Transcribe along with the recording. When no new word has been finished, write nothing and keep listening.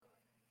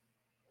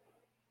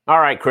All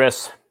right,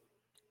 Chris.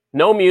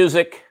 No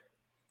music,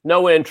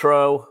 no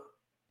intro.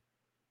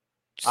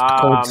 Just a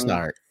cold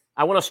start.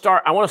 I want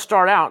to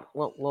start out.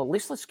 Well, at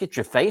least let's get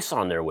your face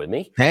on there with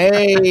me.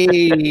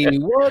 Hey,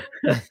 what?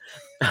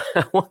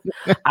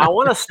 I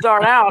want to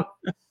start out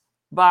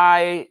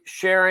by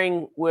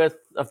sharing with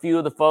a few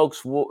of the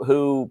folks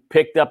who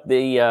picked up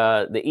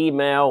the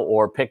email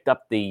or picked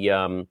up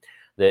the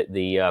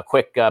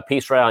quick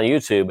piece right on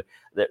YouTube.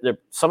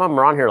 Some of them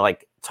are on here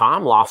like,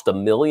 Tom lost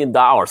 $1 million.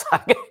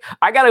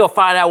 I got to go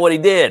find out what he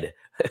did.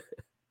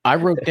 I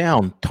wrote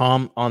down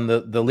Tom on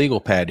the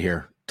legal pad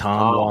here.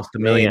 Tom lost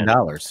 $1 million.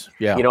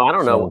 Yeah. I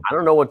don't know. I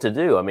don't know what to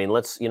do. I mean,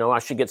 I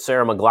should get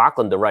Sarah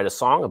McLachlan to write a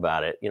song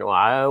about it.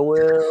 I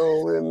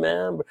will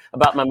remember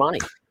about my money.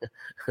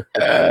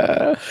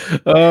 My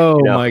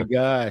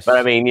gosh. But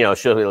I mean,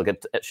 she'll look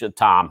at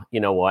Tom,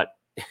 you know what?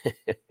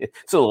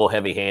 It's a little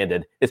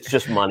heavy-handed. It's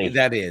just money.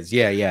 That is.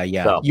 Yeah.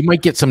 So, you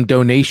might get some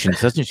donations.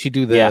 Doesn't she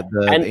do the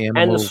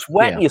and the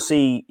sweat, you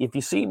see, if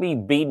you see me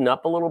beating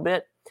up a little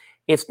bit,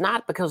 it's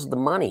not because of the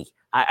money.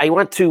 I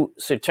went to,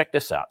 so check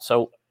this out.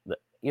 So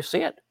you see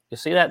it? You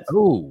see that?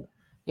 Ooh.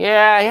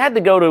 Yeah, I had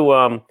to go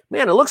to,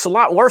 man, it looks a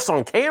lot worse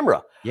on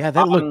camera. Yeah,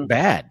 that looked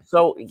bad.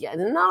 So, yeah,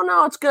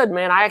 no, it's good,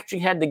 man. I actually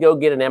had to go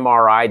get an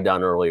MRI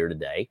done earlier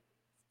today.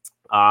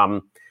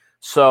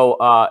 So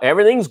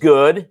everything's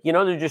good.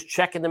 They're just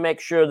checking to make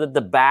sure that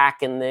the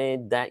back and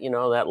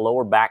that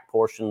lower back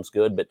portion's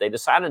good. But they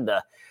decided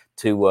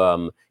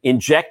to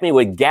inject me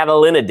with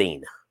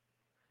gadolinium.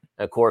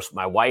 Of course,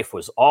 my wife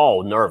was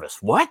all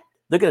nervous. What?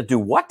 They're going to do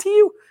what to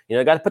you?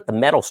 Got to put the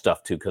metal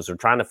stuff too, because they're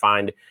trying to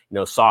find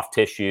soft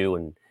tissue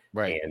and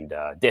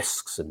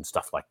discs and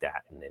stuff like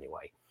that. And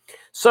anyway,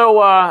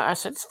 so I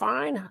said it's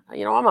fine.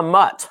 I'm a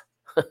mutt.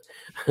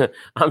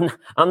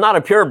 I'm not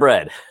a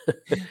purebred.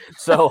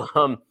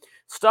 So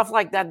stuff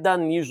like that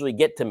doesn't usually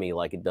get to me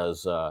like it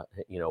does,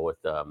 with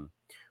the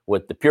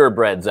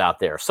purebreds out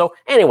there. So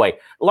anyway,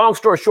 long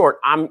story short,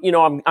 I'm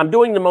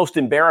doing the most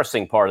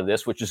embarrassing part of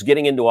this, which is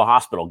getting into a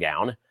hospital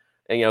gown.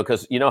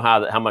 Because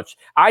how much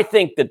I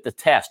think that the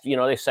test.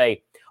 They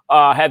say,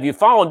 have you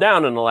fallen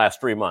down in the last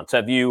 3 months?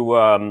 Have you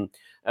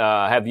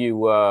had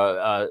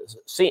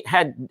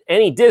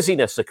any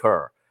dizziness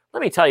occur?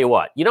 Let me tell you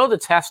what. The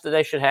test that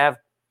they should have.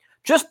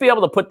 Just be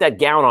able to put that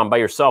gown on by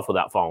yourself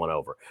without falling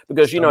over.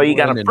 Because, you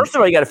got to, first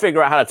of all, you got to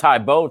figure out how to tie a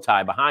bow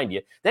tie behind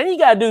you. Then you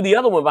got to do the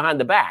other one behind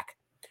the back.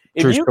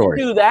 If you can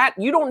do that,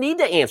 you don't need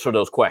to answer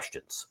those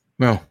questions.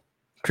 No,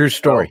 true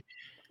story. So,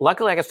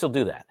 luckily, I can still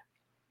do that.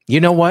 You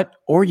know what?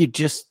 Or you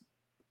just,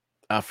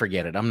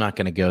 forget it. I'm not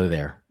going to go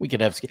there. We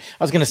could have,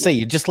 I was going to say,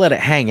 you just let it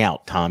hang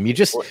out, Tom. You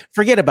just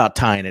forget about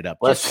tying it up.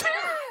 That's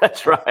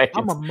right.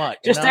 I'm a mutt.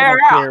 Just air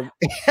out.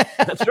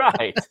 That's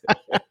right.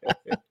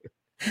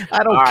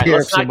 I don't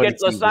care.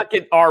 Let's not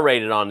get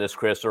R-rated on this,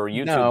 Chris, or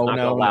YouTube's not going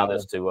to allow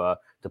this to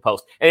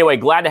post. Anyway,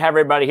 glad to have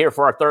everybody here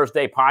for our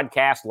Thursday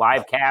podcast,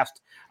 live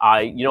cast.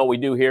 What we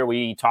do here,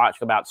 we talk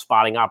about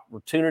spotting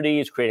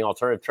opportunities, creating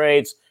alternative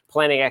trades,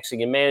 planning,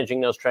 executing, and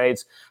managing those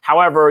trades.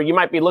 However, you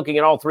might be looking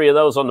at all three of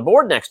those on the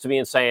board next to me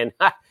and saying,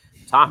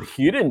 Tom,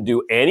 you didn't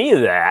do any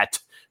of that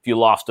if you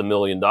lost $1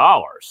 million.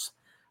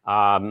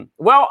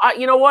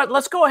 You know what?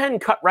 Let's go ahead and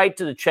cut right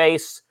to the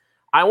chase.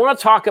 I want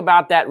to talk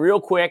about that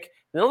real quick.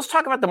 And let's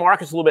talk about the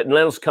markets a little bit, and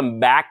then let's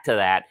come back to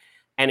that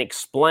and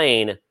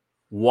explain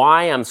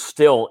why I'm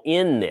still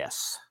in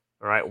this.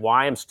 All right,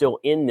 why I'm still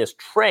in this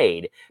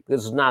trade,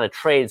 because it's not a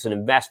trade, it's an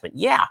investment.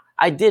 Yeah,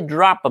 I did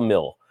drop $1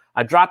 million.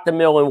 I dropped $1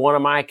 million in one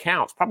of my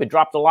accounts. Probably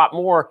dropped a lot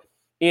more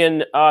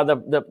in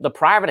the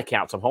private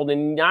accounts I'm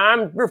holding.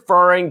 I'm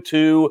referring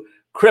to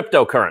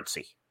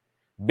cryptocurrency,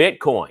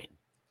 Bitcoin,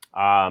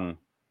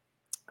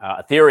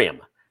 Ethereum,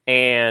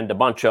 and a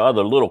bunch of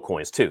other little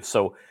coins too.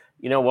 So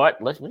you know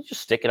what? Let me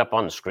just stick it up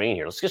on the screen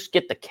here. Let's just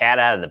get the cat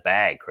out of the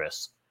bag,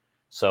 Chris.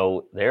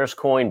 So there's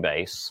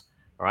Coinbase.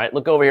 All right,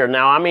 look over here.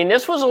 Now, I mean,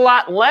 this was a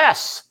lot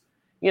less,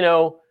 and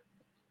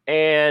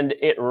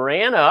it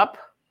ran up.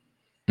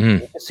 You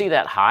can see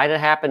that high that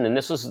happened, and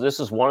this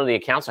is one of the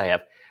accounts I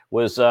have.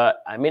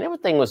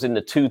 Everything was in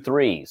the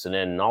 2-3s, and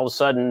then all of a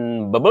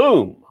sudden,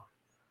 ba-boom,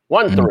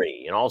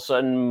 1-3, and all of a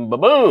sudden,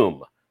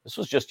 ba-boom. This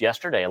was just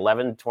yesterday,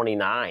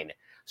 11/29.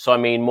 So,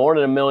 more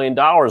than $1 million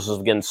is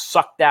getting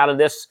sucked out of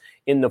this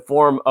in the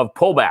form of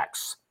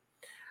pullbacks.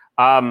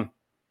 I'll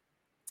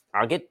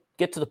get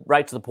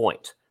right to the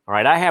point. All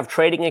right, I have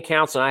trading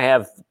accounts and I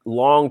have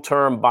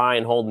long-term buy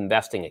and hold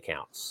investing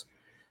accounts.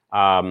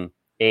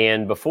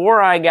 And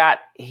before I got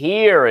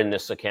here in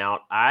this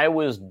account, I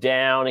was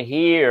down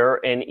here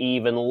and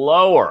even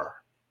lower.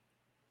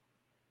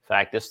 In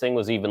fact, this thing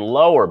was even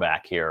lower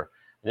back here.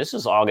 This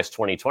is August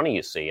 2020,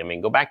 you see.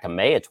 Go back to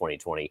May of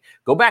 2020.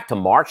 Go back to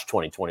March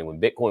 2020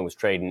 when Bitcoin was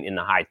trading in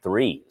the high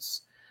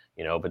 3s.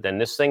 But then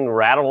this thing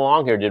rattled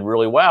along here, did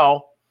really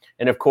well.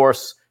 And, of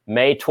course,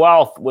 May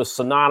 12th was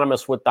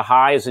synonymous with the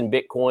highs in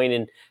Bitcoin.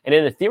 And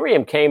then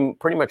Ethereum came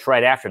pretty much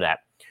right after that.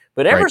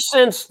 But ever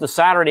since the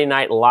Saturday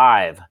Night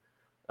Live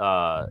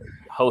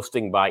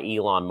hosting by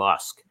Elon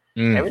Musk,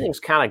 everything's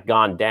kind of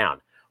gone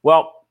down.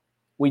 Well,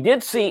 we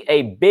did see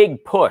a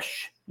big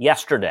push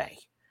yesterday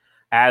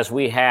as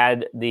we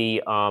had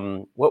the,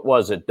 what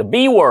was it? The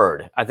B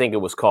word, I think it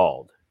was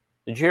called.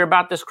 Did you hear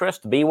about this, Chris?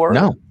 The B word?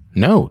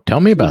 No. Tell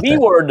me about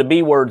that. The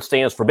B word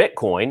stands for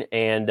Bitcoin.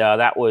 And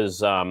that was,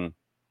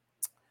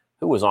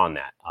 who was on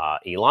that?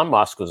 Elon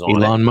Musk was on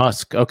it. Elon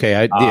Musk. Okay.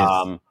 I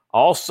did.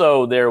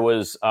 Also, there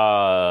was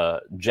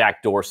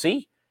Jack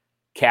Dorsey,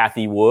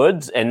 Kathy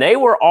Woods, and they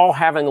were all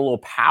having a little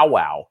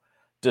powwow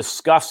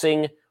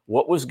discussing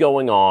what was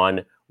going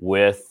on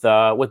with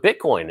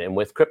Bitcoin and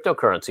with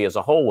cryptocurrency as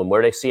a whole and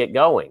where they see it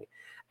going.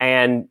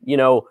 And,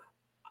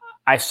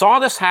 I saw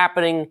this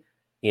happening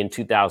in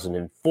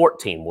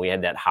 2014 when we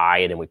had that high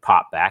and then we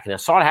popped back. And I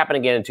saw it happen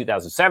again in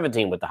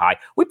 2017 with the high.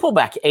 We pulled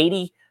back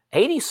 80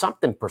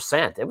 something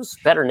percent. It was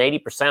better than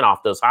 80%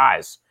 off those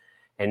highs.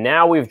 And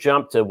now we've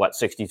jumped to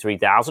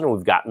 63,000.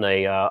 We've gotten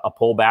a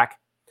pullback,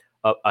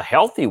 a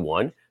healthy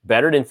one,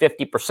 better than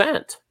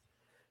 50%.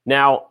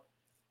 Now,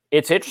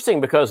 it's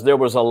interesting because there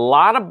was a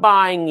lot of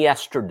buying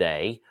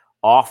yesterday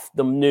off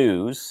the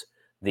news,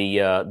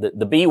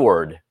 the B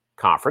word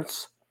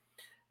conference,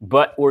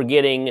 but we're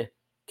getting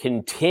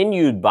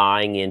continued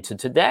buying into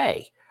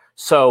today.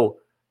 So,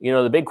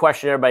 the big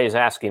question everybody's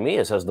asking me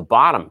is, has the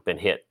bottom been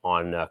hit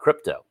on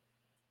crypto?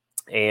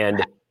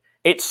 And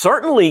it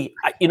certainly,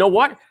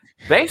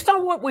 based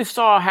on what we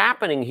saw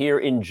happening here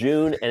in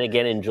June and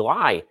again in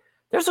July,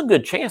 there's a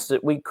good chance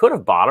that we could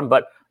have bottomed,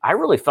 but I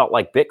really felt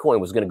like Bitcoin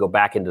was going to go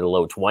back into the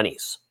low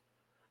 20s,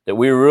 that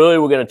we really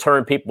were going to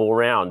turn people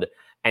around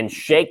and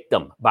shake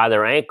them by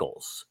their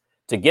ankles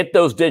to get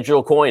those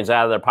digital coins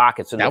out of their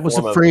pockets. That was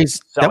a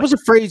phrase. That was a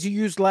phrase you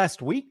used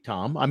last week,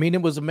 Tom. I mean,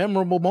 it was a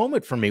memorable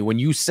moment for me when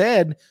you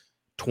said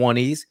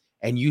 20s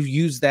and you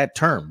used that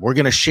term. We're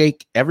going to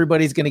shake.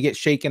 Everybody's going to get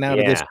shaken out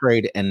of this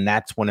trade, and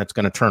that's when it's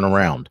going to turn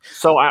around.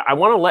 So I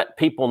want to let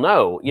people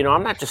know,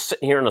 I'm not just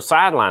sitting here on the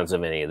sidelines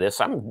of any of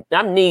this. I'm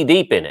knee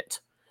deep in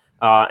it,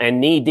 and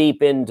knee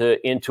deep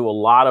into a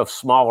lot of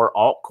smaller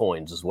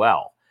altcoins as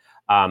well.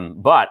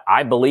 But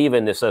I believe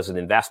in this as an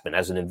investment.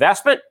 As an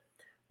investment,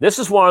 this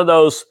is one of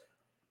those,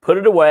 put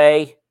it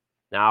away.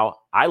 Now,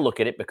 I look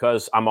at it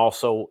because I'm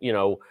also,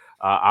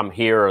 I'm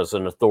here as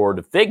an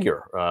authoritative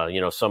figure,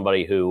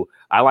 somebody who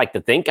I like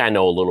to think I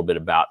know a little bit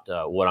about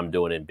what I'm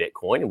doing in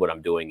Bitcoin and what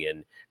I'm doing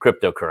in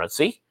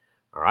cryptocurrency.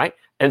 All right.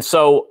 And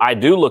so I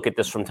do look at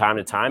this from time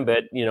to time,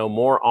 but,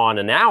 more on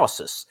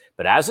analysis.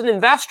 But as an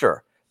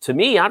investor, to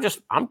me,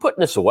 I'm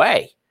putting this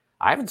away.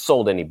 I haven't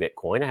sold any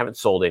Bitcoin. I haven't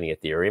sold any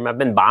Ethereum. I've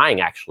been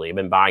buying, actually. I've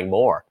been buying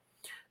more.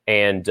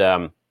 And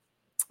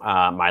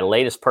my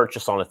latest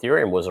purchase on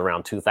Ethereum was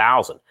around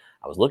 2,000.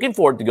 I was looking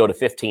for it to go to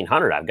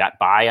 1,500.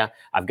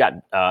 I've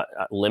got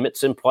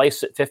limits in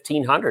place at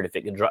 1,500 if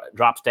it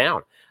drops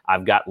down.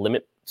 I've got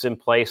limits in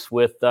place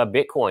with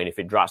Bitcoin if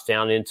it drops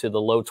down into the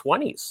low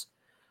 20s.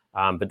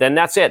 But then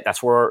that's it.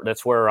 That's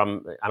where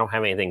I don't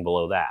have anything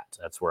below that.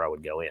 That's where I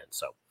would go in.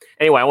 So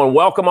anyway, I want to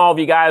welcome all of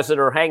you guys that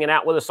are hanging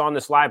out with us on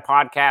this live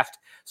podcast.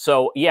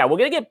 So yeah, we're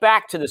going to get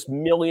back to this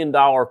 $1 million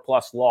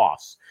plus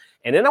loss.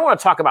 And then I want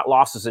to talk about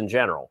losses in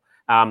general.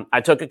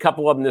 I took a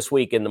couple of them this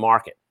week in the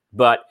market,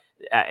 but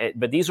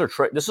these are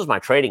this is my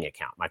trading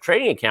account. My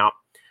trading account.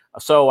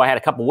 So I had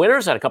a couple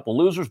winners, I had a couple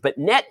losers, but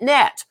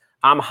net,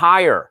 I'm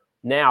higher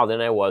now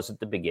than I was at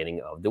the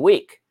beginning of the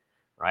week.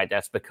 Right?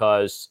 That's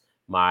because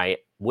my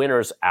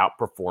winners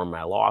outperform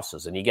my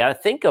losses, and you got to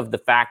think of the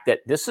fact that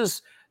this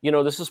is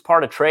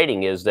part of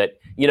trading. Is that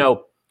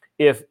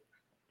if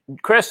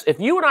Chris, if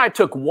you and I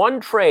took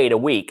one trade a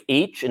week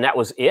each, and that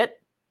was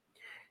it,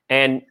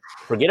 and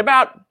forget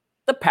about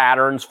the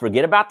patterns,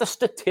 forget about the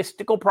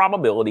statistical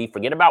probability,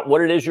 forget about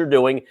what it is you're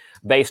doing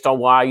based on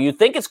why you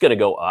think it's going to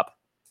go up,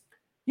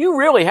 you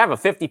really have a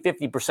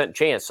 50-50%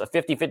 chance, a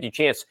 50-50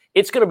 chance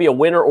it's going to be a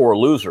winner or a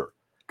loser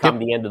come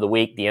the end of the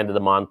week, the end of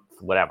the month,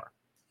 whatever.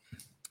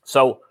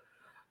 So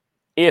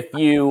if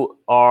you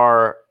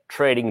are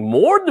trading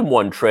more than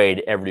one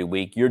trade every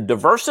week, you're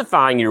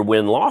diversifying your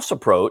win-loss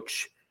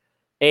approach,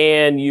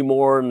 and you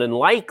more than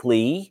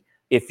likely,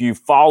 if you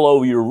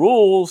follow your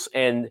rules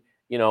and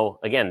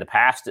again, the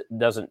past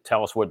doesn't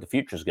tell us where the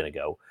future is going to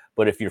go.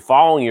 But if you're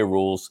following your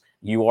rules,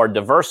 you are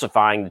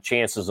diversifying the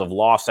chances of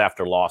loss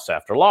after loss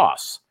after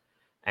loss.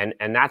 And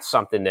that's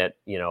something that,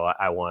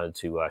 I wanted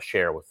to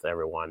share with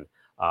everyone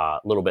a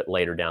little bit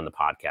later down the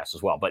podcast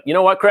as well. But you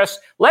know what, Chris?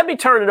 Let me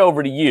turn it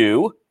over to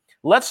you.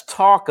 Let's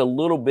talk a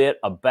little bit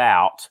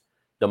about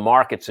the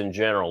markets in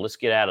general. Let's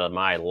get out of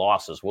my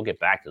losses. We'll get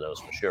back to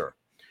those for sure.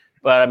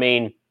 But I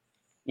mean,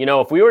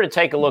 if we were to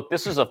take a look,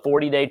 this is a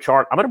 40-day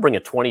chart. I'm going to bring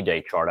a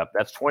 20-day chart up.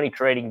 That's 20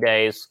 trading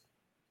days.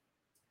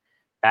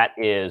 That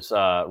is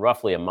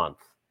roughly a month.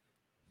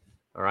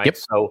 All right. Yep.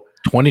 So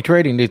 20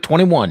 trading days,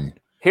 21.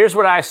 Here's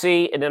what I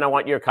see, and then I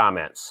want your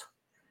comments.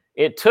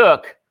 It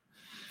took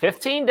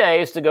 15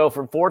 days to go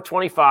from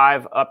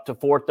 425 up to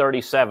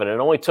 437. It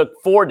only took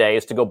 4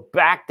 days to go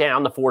back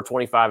down to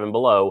 425 and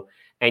below.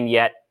 And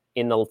yet,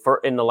 in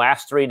the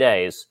last 3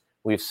 days,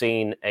 we've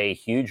seen a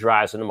huge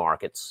rise in the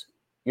markets.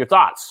 Your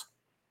thoughts?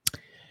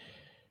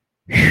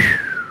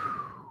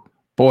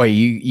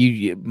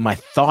 Boy, my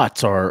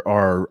thoughts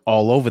are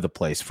all over the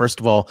place. First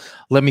of all,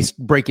 let me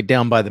break it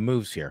down by the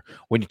moves here.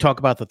 When you talk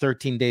about the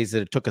 13 days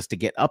that it took us to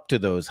get up to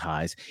those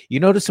highs, you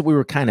notice that we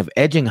were kind of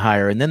edging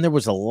higher, and then there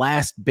was a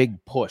last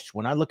big push.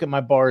 When I look at my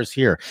bars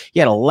here,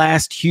 you had a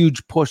last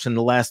huge push in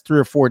the last 3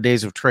 or 4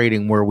 days of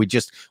trading where we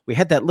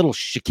had that little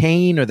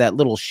chicane or that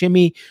little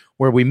shimmy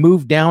where we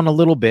moved down a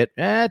little bit,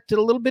 to a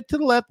little bit to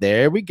the left.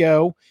 There we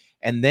go.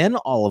 And then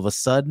all of a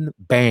sudden,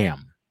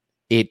 bam,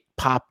 it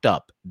popped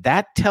up.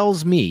 That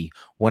tells me,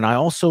 when I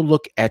also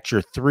look at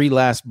your 3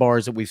 last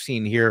bars that we've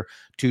seen here,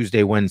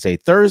 Tuesday, Wednesday,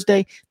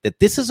 Thursday, that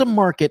this is a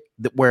market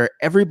where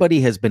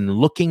everybody has been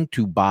looking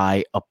to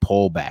buy a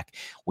pullback.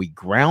 We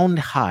ground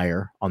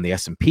higher on the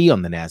S&P,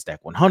 on the NASDAQ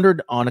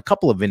 100, on a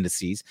couple of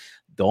indices.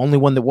 The only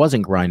one that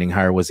wasn't grinding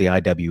higher was the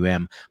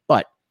IWM.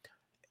 But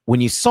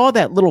when you saw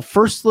that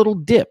first little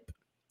dip,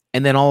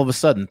 and then all of a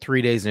sudden,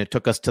 3 days, and it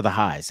took us to the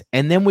highs.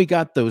 And then we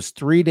got those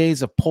 3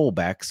 days of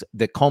pullbacks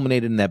that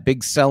culminated in that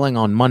big selling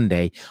on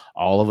Monday.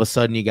 All of a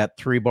sudden, you got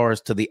 3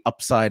 bars to the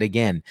upside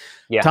again.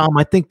 Yeah. Tom,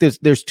 I think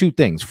there's 2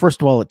 things.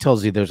 First of all, it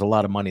tells you there's a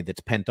lot of money that's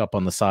pent up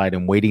on the side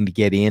and waiting to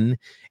get in.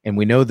 And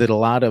we know that a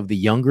lot of the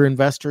younger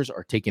investors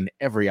are taking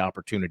every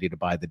opportunity to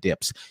buy the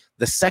dips.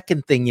 The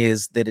second thing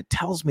is that it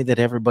tells me that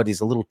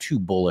everybody's a little too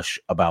bullish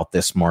about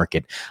this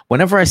market.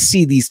 Whenever I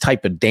see these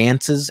type of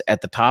dances at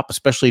the top,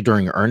 especially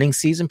during earnings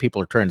season,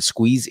 people are trying to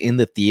squeeze in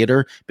the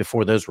theater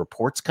before those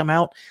reports come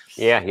out.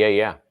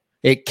 Yeah.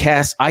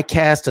 I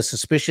cast a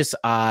suspicious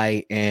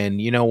eye,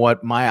 and you know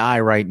what? My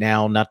eye right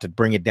now, not to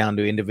bring it down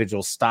to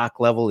individual stock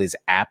level, is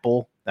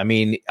Apple. I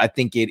mean, I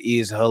think it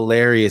is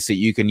hilarious that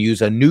you can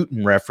use a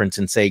Newton reference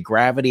and say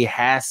gravity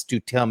has to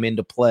come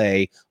into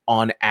play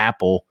on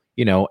Apple.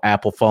 You know,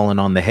 Apple falling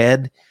on the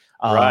head,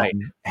 right,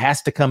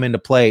 has to come into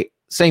play.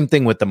 Same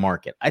thing with the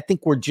market. I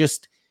think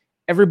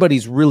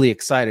everybody's really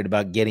excited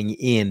about getting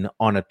in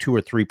on a 2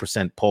 or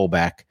 3%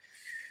 pullback.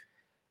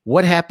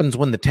 What happens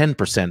when the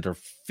 10% or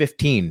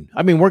 15?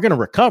 I mean, we're going to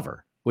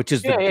recover, which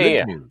is the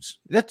good news.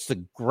 That's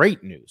the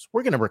great news.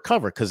 We're going to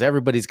recover because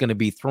everybody's going to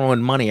be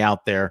throwing money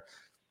out there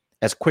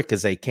as quick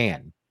as they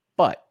can.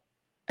 But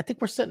I think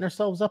we're setting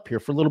ourselves up here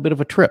for a little bit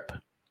of a trip,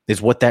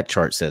 is what that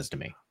chart says to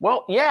me.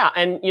 Well, yeah.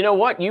 And you know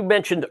what? You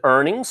mentioned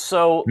earnings.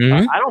 So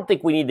I don't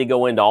think we need to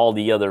go into all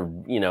the other,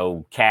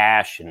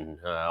 cash and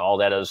all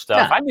that other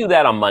stuff. Yeah. I do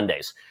that on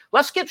Mondays.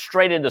 Let's get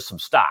straight into some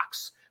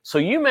stocks. So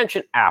you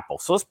mentioned Apple.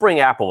 So let's bring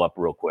Apple up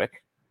real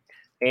quick.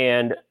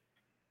 And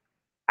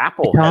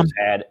Apple has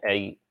had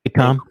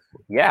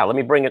yeah, let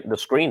me bring the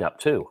screen up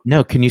too.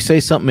 No, can you say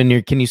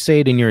something can you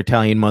say it in your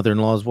Italian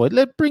mother-in-law's voice?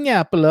 Let's bring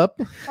Apple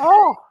up.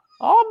 Oh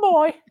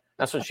boy.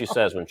 That's what she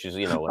says when she's,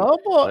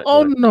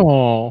 oh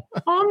no.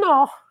 Oh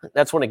no.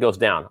 That's when it goes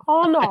down.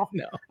 Oh no.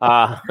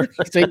 No.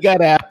 So you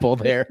got Apple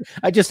there.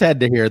 I just had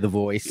to hear the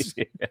voice.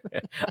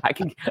 I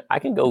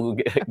can go.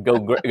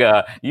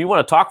 You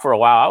want to talk for a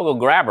while? I'll go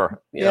grab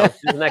her.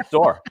 She's next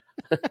door.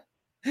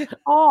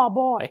 Oh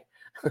boy.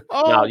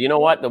 Oh. Now you know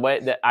what? The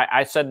way that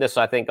I said this,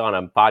 I think on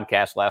a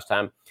podcast last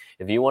time.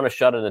 If you want to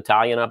shut an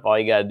Italian up, all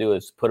you got to do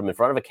is put them in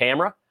front of a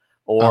camera.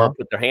 Or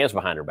put their hands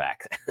behind her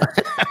back.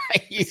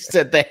 You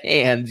said the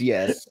hands,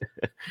 yes.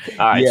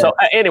 All right. Yeah. So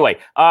anyway,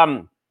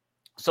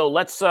 so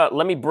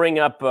let me bring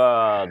up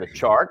the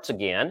charts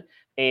again.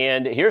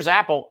 And here's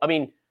Apple. I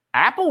mean,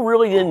 Apple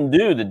really didn't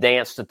do the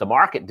dance that the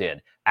market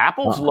did.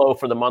 Apple's low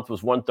for the month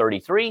was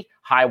 133,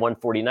 high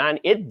 149.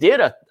 It did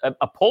a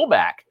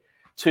pullback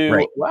to,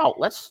 right. Well,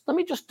 let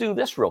me just do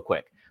this real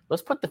quick.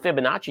 Let's put the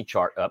Fibonacci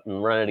chart up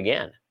and run it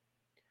again.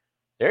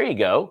 There you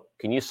go.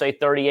 Can you say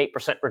 38%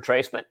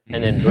 retracement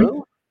and then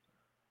boom?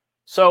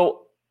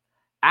 So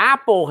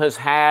Apple has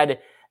had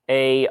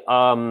I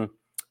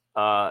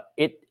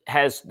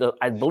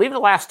believe the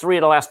last 3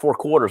 of the last 4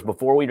 quarters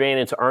before we ran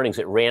into earnings,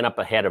 it ran up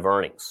ahead of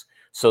earnings.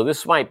 So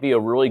this might be a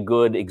really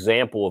good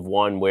example of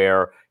one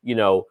where, you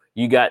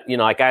got,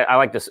 like I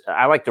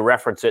like to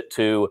reference it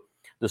to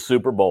the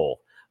Super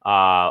Bowl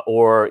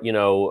or,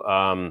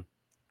 the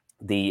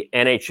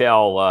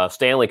NHL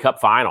Stanley Cup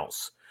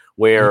Finals.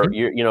 Where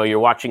you're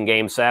watching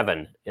Game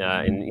 7,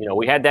 and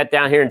we had that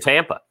down here in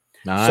Tampa.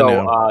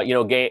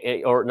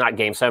 Game or not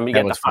Game 7, you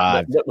get the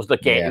 5. That was the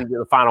game,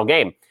 the final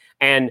game.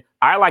 And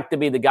I like to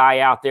be the guy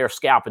out there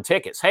scalping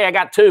tickets. Hey, I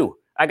got 2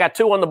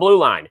 on the blue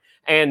line,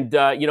 and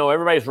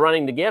everybody's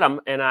running to get them,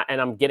 and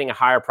I'm getting a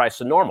higher price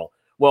than normal.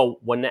 Well,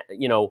 when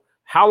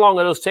how long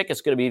are those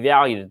tickets going to be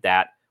valued at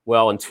that?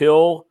 Well,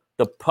 until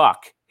the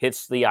puck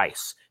hits the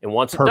ice, and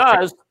once it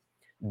does,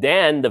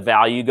 then the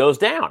value goes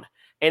down.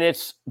 And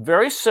it's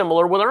very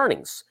similar with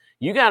earnings.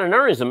 You got an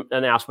earnings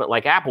announcement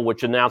like Apple,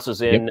 which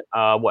announces in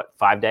 5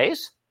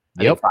 days?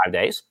 Yep. 5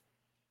 days.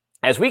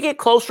 As we get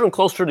closer and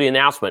closer to the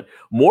announcement,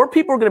 more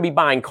people are going to be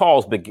buying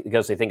calls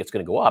because they think it's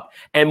going to go up,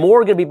 and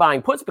more are going to be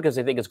buying puts because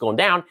they think it's going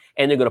down,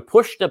 and they're going to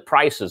push the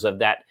prices of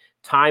that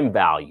time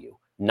value,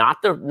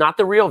 not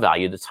the real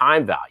value, the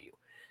time value.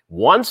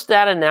 Once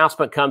that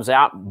announcement comes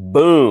out,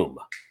 boom,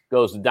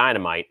 goes the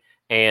dynamite.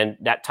 And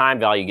that time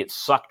value gets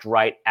sucked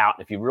right out.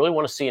 If you really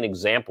want to see an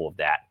example of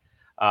that,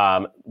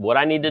 what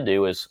I need to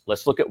do is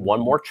let's look at one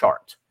more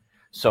chart.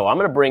 So I'm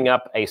going to bring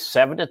up a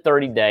 7 to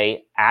 30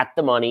 day at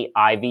the money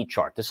IV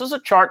chart. This is a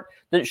chart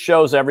that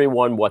shows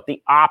everyone what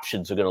the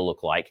options are going to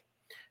look like.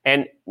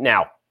 And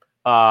now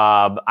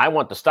I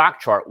want the stock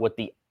chart with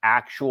the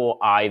actual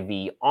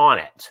IV on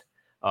it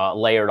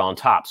layered on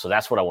top. So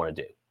that's what I want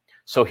to do.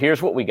 So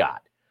here's what we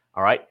got.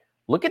 All right.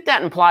 Look at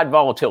that implied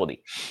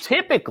volatility.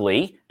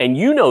 Typically, and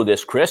you know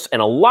this, Chris,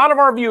 and a lot of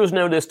our viewers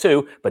know this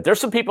too, but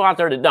there's some people out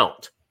there that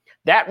don't.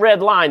 That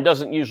red line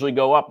doesn't usually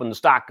go up when the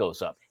stock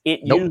goes up.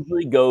 It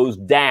usually goes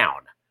down.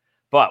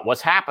 But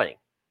what's happening?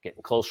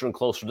 Getting closer and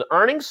closer to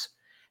earnings,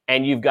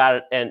 and you've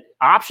got an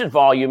options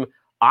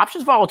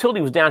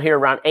volatility was down here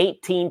around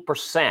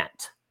 18%.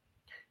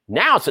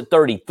 Now it's at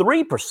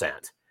 33%.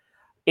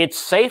 It's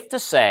safe to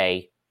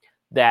say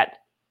that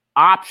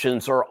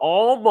options are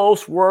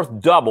almost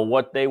worth double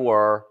what they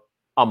were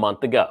a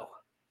month ago.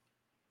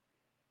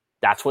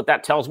 That's what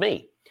that tells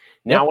me.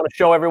 Now I want to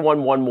show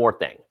everyone one more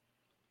thing.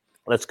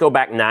 Let's go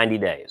back 90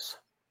 days.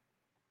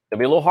 It'll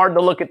be a little hard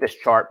to look at this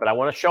chart, but I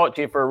want to show it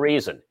to you for a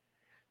reason.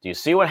 Do you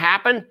see what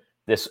happened?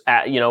 This,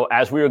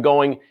 as we were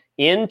going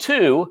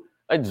into,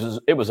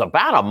 it was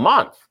about a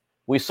month,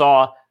 we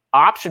saw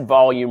option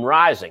volume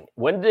rising.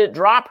 When did it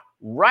drop?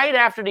 Right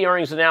after the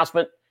earnings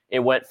announcement, it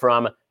went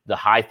from the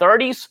high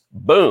 30s,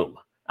 boom.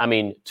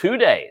 2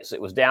 days,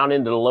 it was down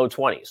into the low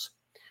 20s.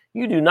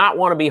 You do not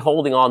want to be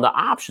holding on to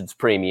options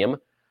premium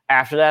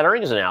after that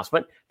earnings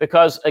announcement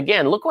because,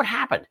 again, look what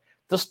happened.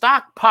 The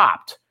stock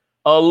popped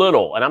a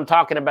little, and I'm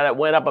talking about it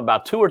went up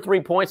about 2 or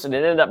 3 points, and it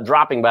ended up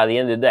dropping by the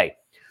end of the day.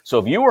 So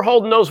if you were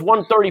holding those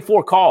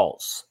 134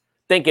 calls,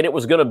 thinking it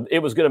was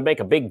gonna make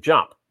a big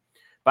jump,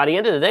 by the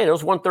end of the day,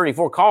 those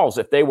 134 calls,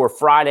 if they were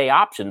Friday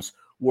options,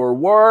 were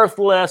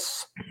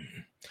worthless.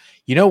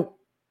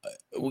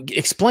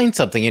 Explain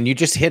something, and you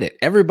just hit it.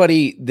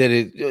 Everybody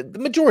the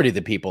majority of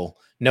the people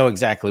know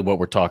exactly what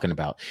we're talking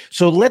about.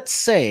 So let's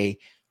say,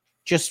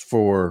 just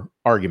for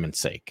argument's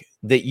sake,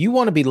 that you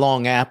want to be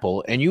long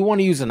Apple and you want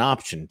to use an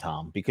option,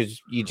 Tom,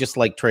 because you just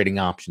like trading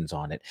options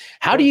on it.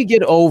 How do you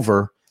get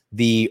over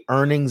the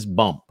earnings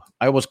bump?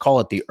 I always call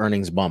it the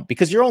earnings bump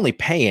because you're only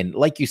paying,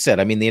 like you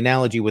said, the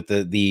analogy with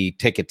the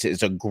tickets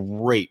is a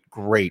great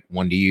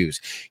one to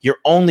use. You're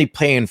only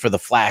paying for the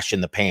flash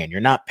in the pan.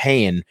 You're not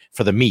paying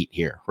for the meat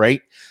here,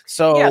 right?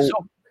 So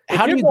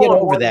how do you get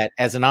over that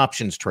as an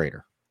options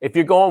trader? If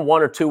you're going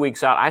 1 or 2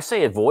 weeks out, I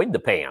say avoid the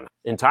pan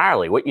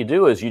entirely. What you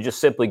do is you just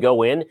simply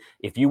go in.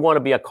 If you want to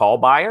be a call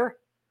buyer,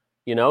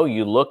 you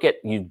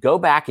go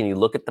back and you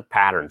look at the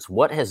patterns.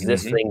 What has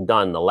this thing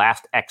done the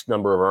last X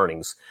number of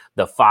earnings,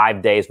 the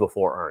 5 days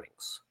before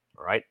earnings?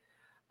 All right.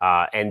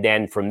 And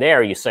then from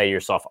there, you say to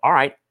yourself, all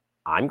right,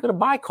 I'm going to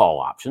buy call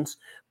options,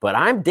 but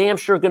I'm damn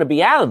sure going to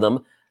be out of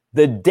them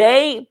the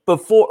day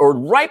before or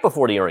right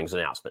before the earnings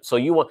announcement. So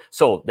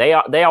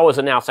they always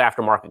announce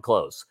after market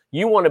close.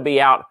 You want to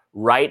be out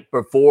right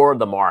before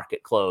the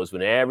market close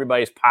when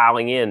everybody's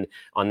piling in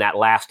on that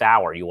last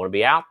hour. You want to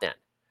be out then,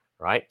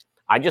 right?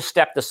 I just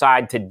stepped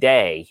aside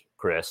today,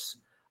 Chris,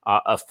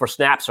 for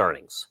Snap's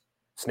earnings.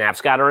 Snap's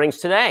got earnings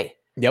today.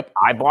 Yep.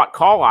 I bought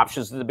call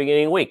options at the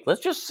beginning of the week.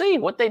 Let's just see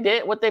what they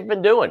did, what they've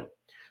been doing.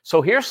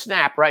 So here's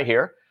Snap right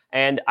here,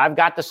 and I've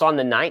got this on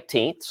the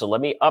 19th. So let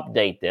me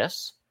update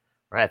this.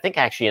 Right, I think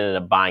I actually ended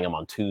up buying them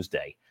on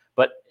Tuesday,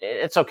 but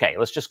it's okay.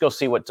 Let's just go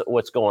see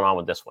what's going on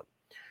with this one.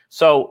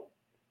 So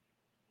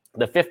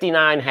the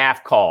 59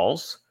 half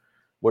calls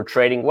we're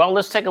trading. Well,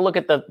 let's take a look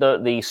at the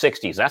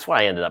 60s. That's what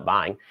I ended up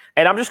buying.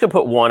 And I'm just going to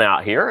put one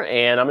out here,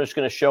 and I'm just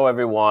going to show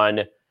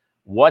everyone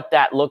what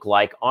that looked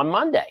like on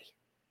Monday.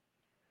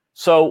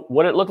 So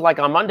what it looked like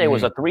on Monday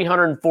was a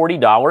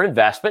 $340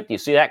 investment. Do you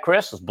see that,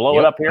 Chris? Let's blow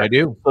it up here. I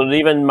do. So that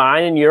even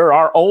mine and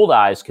our old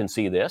eyes can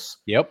see this.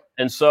 Yep.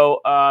 And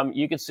so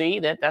you can see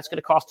that's going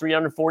to cost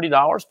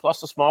 $340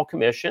 plus a small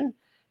commission.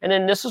 And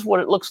then this is what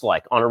it looks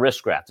like on a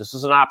risk graph. This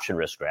is an option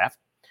risk graph.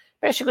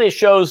 Basically, it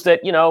shows that,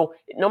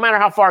 no matter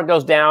how far it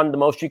goes down, the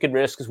most you can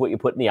risk is what you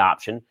put in the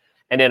option.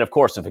 And then, of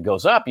course, if it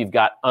goes up, you've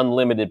got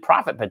unlimited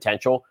profit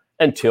potential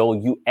until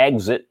you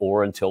exit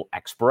or until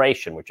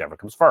expiration, whichever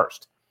comes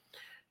first.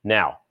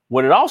 Now,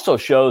 what it also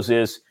shows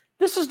is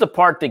this is the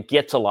part that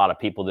gets a lot of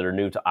people that are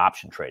new to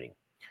option trading.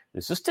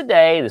 This is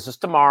today, this is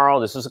tomorrow,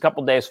 this is a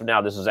couple days from now,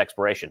 this is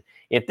expiration.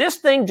 If this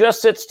thing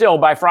just sits still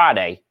by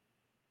Friday,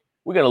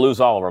 we're going to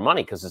lose all of our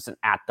money because it's an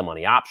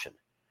at-the-money option.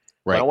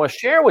 Right. But I want to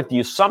share with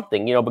you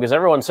something, because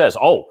everyone says,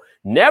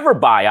 never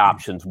buy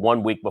options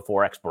 1 week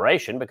before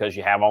expiration because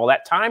you have all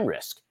that time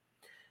risk.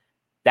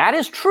 That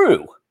is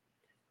true,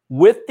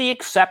 with the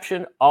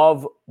exception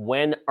of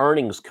when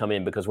earnings come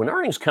in, because when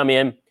earnings come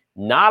in,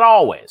 not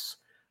always,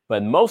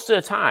 but most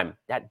of the time,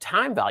 that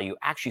time value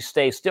actually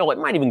stays still. It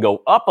might even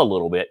go up a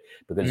little bit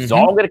because it's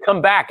all going to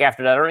come back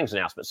after that earnings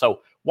announcement.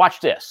 So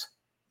watch this.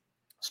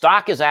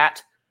 Stock is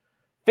at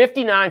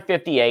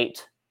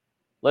 59.58.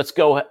 Let's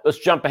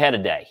jump ahead a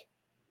day.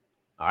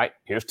 All right,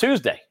 here's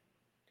Tuesday.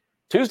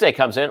 Tuesday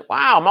comes in.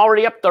 Wow, I'm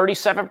already up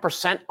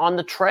 37% on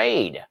the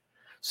trade.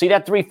 See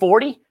that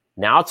 340?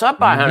 Now it's up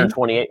by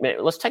 128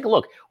 minutes. Let's take a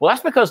look. Well,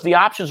 that's because the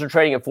options are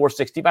trading at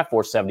 460 by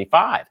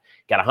 475.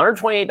 Got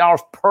 $128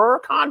 per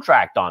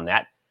contract on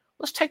that.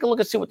 Let's take a look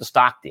and see what the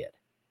stock did.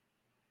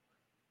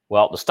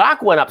 Well, the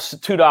stock went up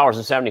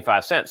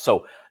 $2.75.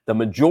 So the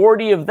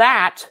majority of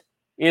that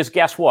is,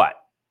 guess what?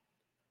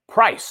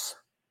 Price.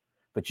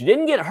 But you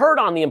didn't get hurt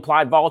on the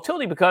implied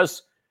volatility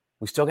because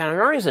we still got an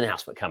earnings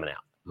announcement coming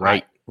out.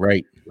 Right.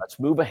 Let's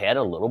move ahead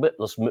a little bit.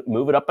 Let's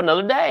move it up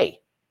another day.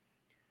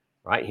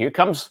 Right, here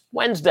comes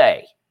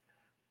Wednesday,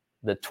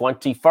 the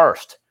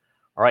 21st.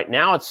 All right,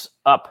 now it's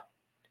up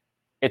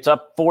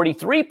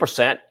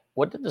 43%.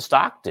 What did the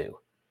stock do?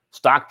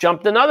 Stock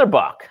jumped another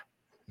buck.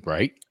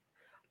 Right.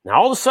 Now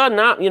all of a sudden,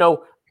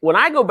 when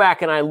I go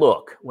back and I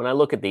look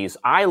at these,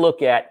 I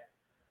look at,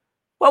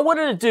 well, what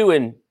did it do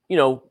in,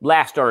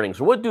 last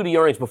earnings? Or what did it do the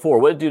earnings before?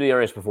 What did it do the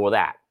earnings before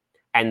that?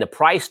 And the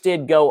price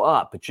did go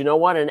up. But you know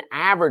what? An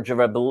average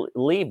of, I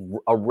believe,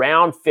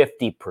 around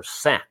 50%.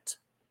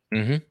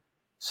 Mm-hmm.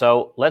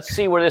 So let's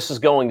see where this is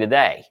going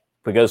today,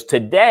 because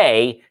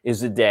today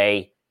is the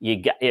day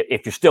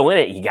if you're still in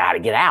it, you got to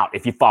get out.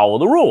 If you follow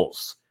the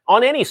rules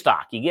on any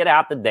stock, you get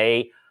out the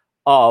day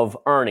of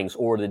earnings,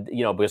 or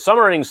because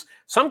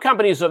some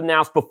companies have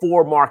announced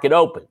before market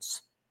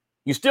opens.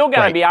 You still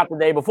got to be out the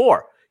day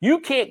before. You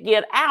can't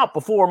get out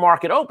before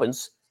market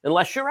opens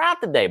unless you're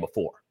out the day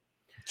before.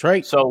 That's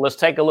right. So let's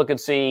take a look and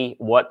see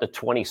what the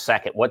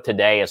 22nd, what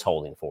today is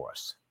holding for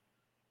us.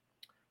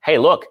 Hey,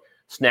 look,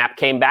 Snap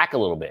came back a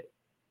little bit.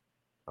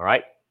 All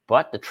right,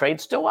 but the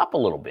trade's still up a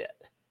little bit.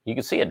 You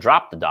can see it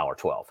dropped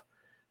 $1.12.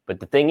 But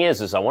the thing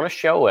is I want to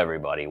show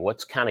everybody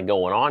what's kind of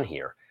going on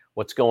here.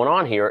 What's going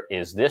on here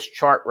is this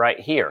chart right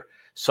here.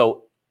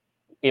 So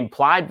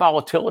implied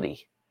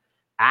volatility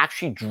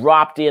actually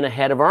dropped in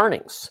ahead of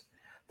earnings.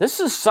 This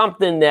is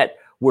something that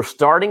we're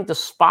starting to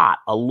spot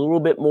a little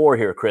bit more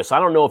here, Chris. I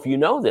don't know if you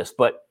know this,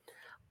 but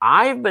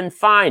I've been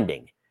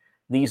finding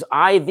these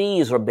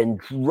IVs have been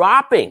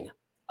dropping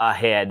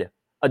ahead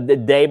of the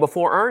day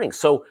before earnings.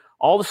 So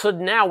all of a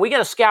sudden now we got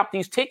to scalp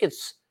these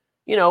tickets,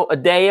 a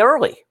day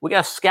early. We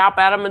got to scalp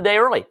at them a day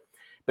early,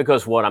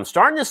 because what I'm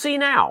starting to see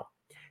now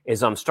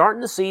is I'm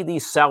starting to see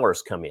these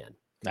sellers come in.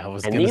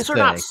 And these are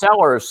not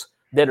sellers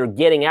that are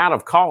getting out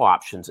of call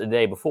options a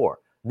day before.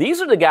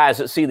 These are the guys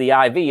that see the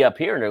IV up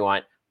here and they're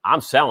going,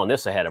 I'm selling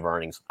this ahead of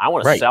earnings. I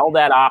want to sell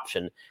that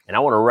option and I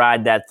want to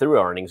ride that through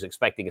earnings,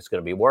 expecting it's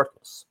going to be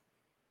worthless.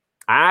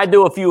 I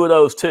do a few of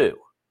those too.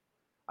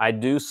 I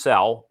do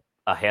sell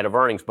ahead of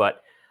earnings,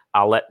 but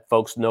I'll let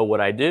folks know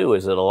what I do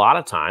is that a lot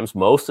of times,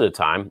 most of the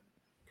time,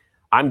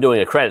 I'm doing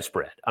a credit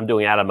spread. I'm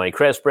doing out of money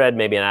credit spread,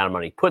 maybe an out of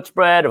money put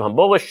spread if I'm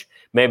bullish,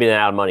 maybe an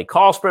out of money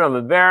call spread if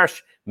I'm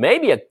bearish,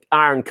 maybe an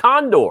iron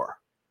condor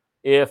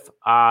if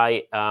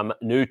I am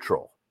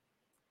neutral.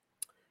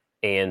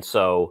 And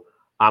so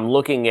I'm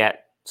looking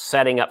at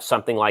setting up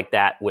something like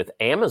that with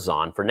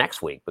Amazon for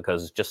next week,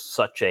 because it's just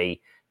such a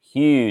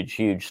huge,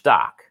 huge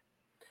stock.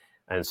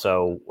 And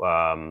so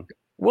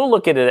we'll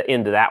look at it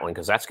into that one,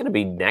 because that's going to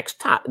be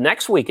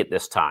next week at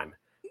this time.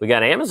 We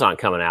got Amazon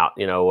coming out,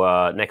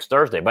 next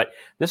Thursday. But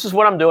this is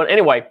what I'm doing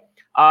anyway.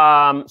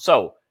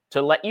 So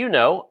to let you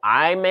know,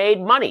 I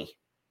made money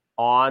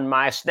on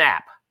my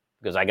Snap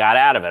because I got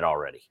out of it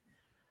already.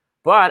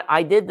 But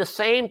I did the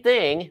same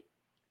thing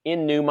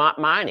in Newmont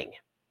Mining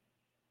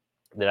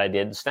that I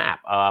did in Snap.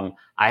 I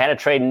had a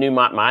trade in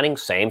Newmont Mining,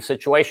 same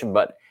situation,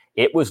 but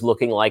it was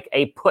looking like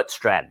a put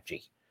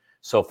strategy.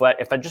 So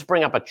if I just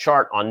bring up a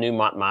chart on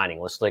Newmont Mining,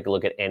 let's take a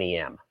look at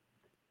NEM.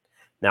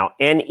 Now,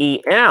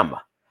 NEM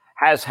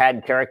has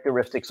had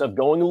characteristics of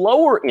going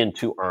lower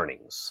into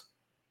earnings.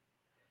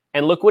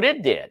 And look what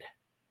it did.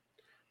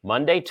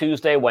 Monday,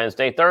 Tuesday,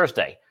 Wednesday,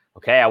 Thursday.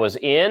 Okay, I was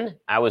in,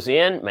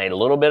 made a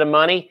little bit of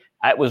money.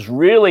 It was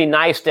really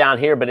nice down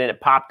here, but then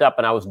it popped up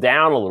and I was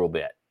down a little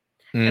bit.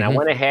 Mm-hmm. And I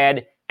went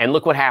ahead and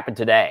look what happened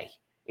today.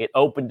 It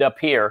opened up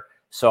here.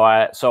 So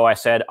I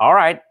said, all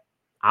right,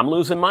 I'm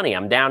losing money.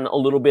 I'm down a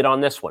little bit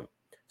on this one.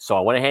 So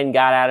I went ahead and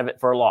got out of it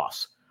for a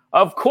loss.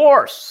 Of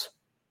course,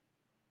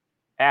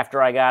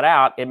 after I got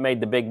out, it made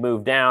the big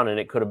move down and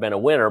it could have been a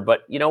winner.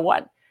 But you know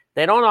what?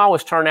 They don't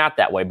always turn out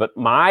that way. But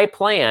my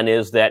plan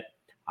is that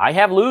I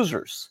have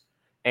losers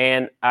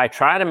and I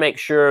try to make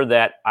sure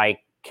that I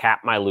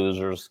cap my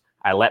losers.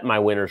 I let my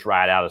winners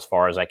ride out as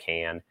far as I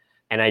can.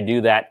 And I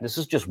do that. This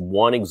is just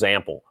one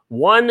example,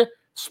 one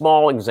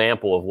small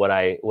example of what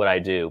I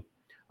do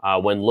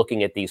when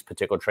looking at these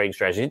particular trading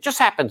strategies. It just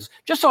so happens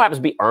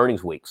to be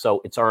earnings week.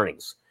 So it's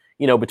earnings.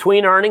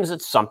 Between earnings,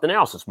 it's something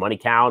else. It's money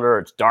calendar.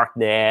 It's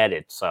darknet.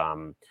 It's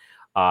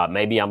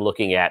maybe I'm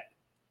looking at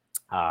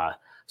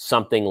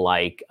something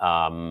like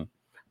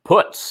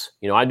puts.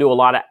 I do a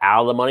lot of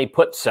out of the money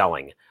put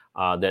selling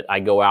that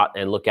I go out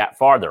and look at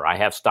farther. I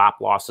have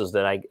stop losses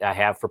that I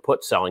have for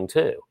put selling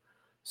too.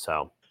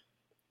 So,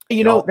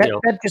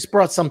 that just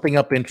brought something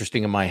up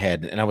interesting in my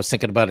head, and I was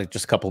thinking about it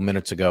just a couple of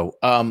minutes ago.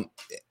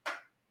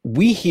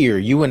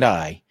 You and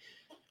I,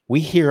 we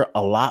hear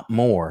a lot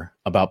more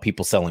about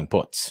people selling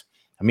puts.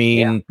 I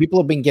mean, people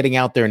have been getting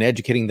out there and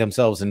educating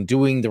themselves and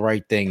doing the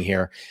right thing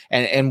here.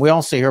 And we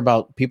also hear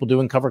about people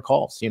doing cover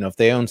calls. You know, if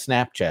they own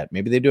Snapchat,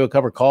 maybe they do a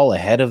cover call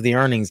ahead of the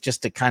earnings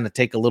just to kind of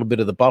take a little bit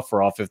of the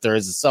buffer off if there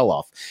is a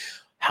sell-off.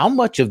 How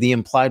much of the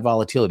implied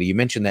volatility, you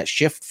mentioned that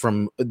shift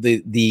from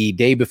the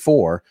day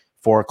before,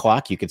 4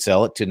 o'clock, you could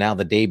sell it, to now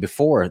the day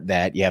before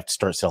that you have to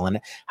start selling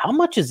it. How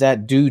much is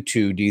that due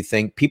to, do you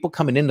think, people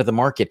coming into the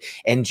market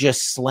and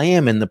just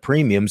slamming the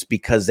premiums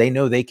because they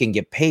know they can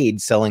get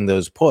paid selling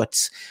those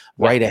puts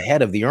right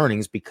ahead of the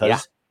earnings,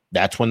 because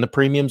that's when the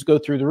premiums go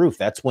through the roof.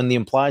 That's when the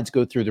implieds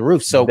go through the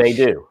roof. So they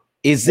do.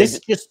 Is this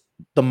just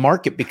the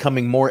market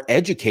becoming more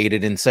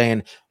educated and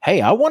saying,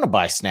 hey, I want to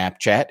buy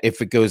Snapchat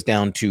if it goes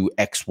down to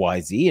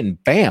XYZ,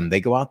 and bam, they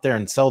go out there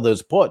and sell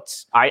those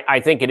puts? I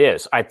think it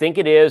is. I think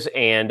it is.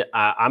 And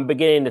I'm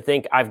beginning to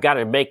think I've got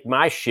to make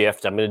my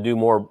shift. I'm going to do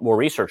more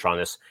research on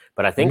this,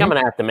 but I think I'm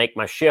going to have to make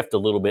my shift a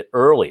little bit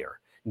earlier.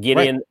 Get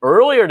in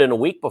earlier than a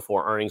week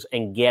before earnings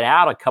and get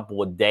out a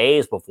couple of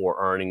days before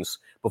earnings,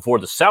 before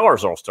the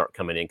sellers all start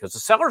coming in, because the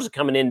sellers are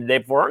coming in the day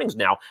before earnings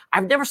now.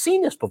 I've never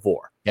seen this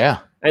before. Yeah.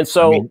 And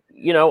so,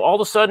 all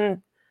of a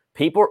sudden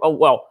people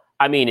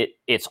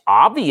it's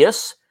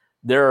obvious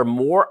there are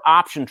more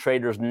option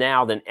traders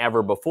now than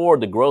ever before.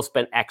 The growth's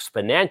been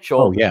exponential.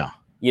 Oh, yeah.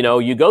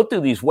 You go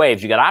through these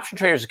waves. You got option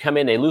traders that come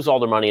in, they lose all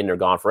their money and they're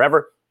gone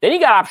forever. Then you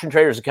got option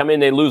traders that come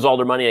in, they lose all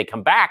their money, they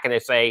come back and they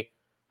say,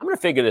 I'm going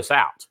to figure this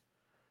out.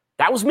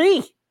 That was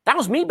me. That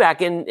was me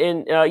back in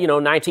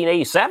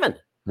 1987.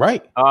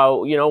 Right.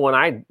 When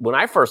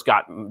I first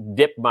I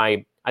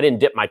didn't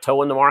dip my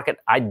toe in the market.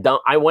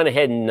 I went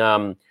ahead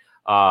and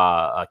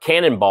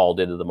cannonballed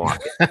into the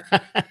market,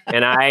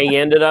 and I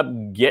ended up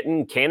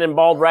getting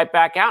cannonballed right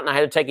back out. And I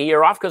had to take a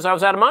year off because I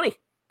was out of money.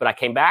 But I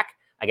came back,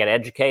 I got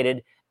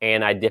educated,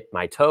 and I dipped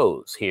my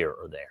toes here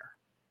or there.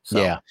 So.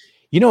 Yeah.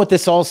 You know what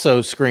this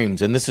also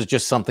screams, and this is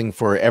just something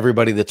for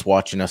everybody that's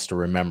watching us to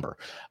remember.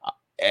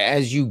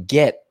 As you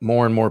get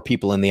more and more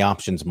people in the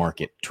options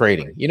market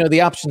trading,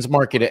 the options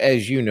market,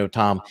 as you know,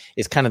 Tom,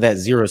 is kind of that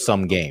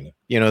zero-sum game.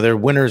 There are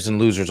winners and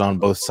losers on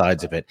both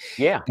sides of it.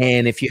 Yeah.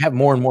 And if you have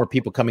more and more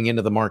people coming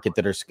into the market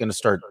that are going to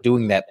start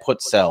doing that put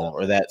sell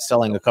or that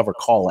selling a cover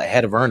call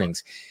ahead of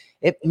earnings,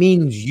 it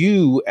means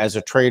you, as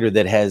a trader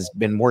that has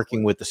been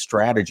working with the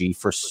strategy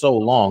for so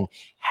long,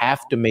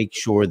 have to make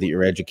sure that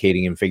you're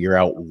educating and figure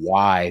out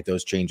why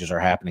those changes are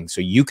happening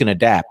so you can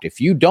adapt. If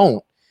you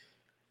don't,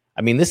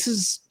 this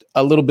is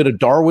a little bit of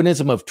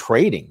Darwinism of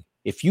trading.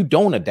 If you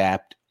don't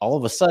adapt, all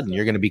of a sudden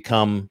you're going to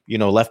become,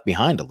 left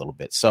behind a little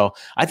bit. So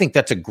I think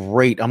that's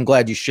I'm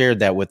glad you shared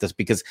that with us,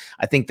 because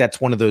I think that's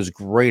one of those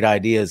great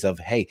ideas of,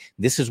 hey,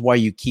 this is why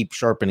you keep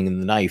sharpening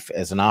the knife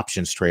as an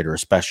options trader,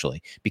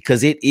 especially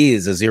because it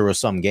is a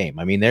zero-sum game.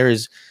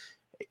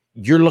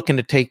 You're looking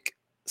to take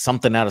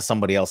something out of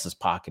somebody else's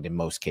pocket in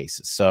most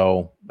cases.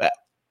 So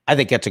I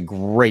think that's a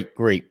great,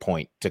 great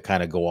point to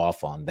kind of go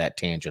off on that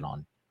tangent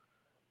on.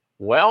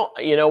 Well,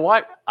 you know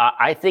what?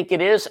 I think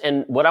it is.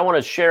 And what I want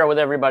to share with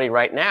everybody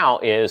right now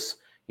is,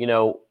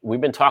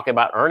 we've been talking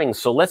about earnings.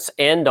 So let's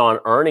end on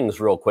earnings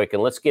real quick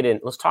and let's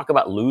talk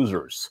about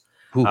losers.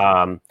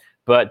 And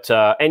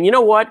you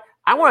know what?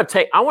 I want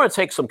to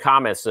take some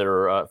comments that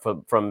are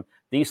from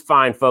these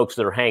fine folks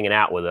that are hanging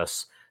out with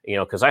us,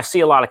 because I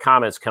see a lot of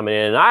comments coming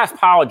in, and I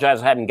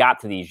apologize I haven't got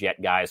to these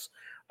yet, guys.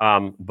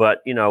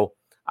 But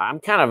I'm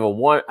kind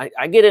of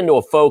I get into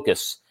a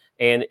focus.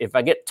 And if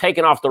I get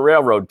taken off the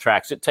railroad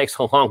tracks, it takes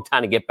a long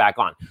time to get back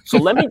on. So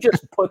let me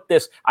just put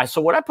this.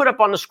 So what I put up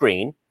on the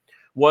screen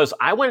was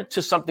I went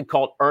to something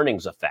called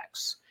Earnings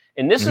Effects.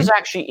 And this is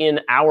actually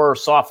in our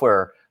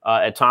software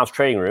at Tom's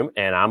Trading Room.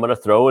 And I'm going to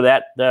throw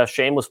that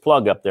shameless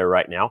plug up there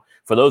right now.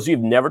 For those of you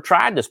who've never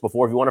tried this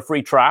before, if you want a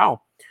free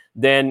trial,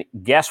 then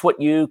guess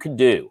what you could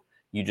do?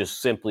 You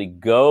just simply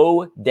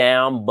go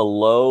down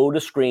below the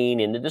screen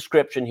in the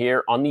description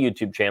here on the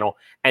YouTube channel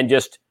and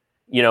just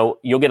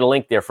you'll get a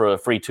link there for a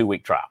free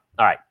 2-week trial.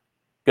 All right.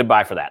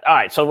 Goodbye for that. All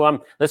right.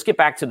 So let's get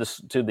back to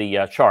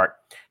the chart.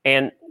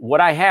 And what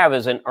I have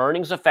is an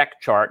earnings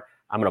effect chart.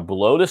 I'm going to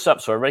blow this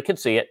up so everybody can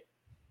see it.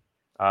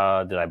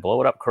 Did I blow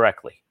it up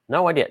correctly?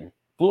 No, I didn't.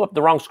 Blew up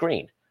the wrong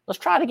screen. Let's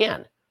try it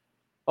again.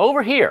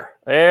 Over here.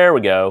 There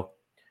we go.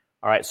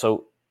 All right.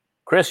 So,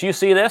 Chris, you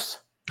see this?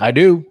 I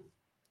do.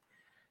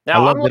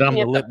 Now, I'm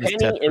looking at the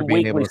penny and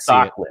weekly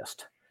stock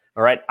list.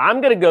 All right. I'm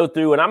going to go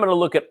through and I'm going to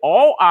look at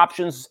all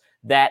options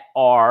that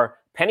are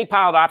penny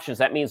piled options.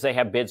 That means they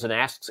have bids and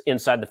asks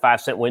inside the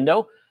 5-cent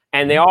window,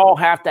 and they all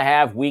have to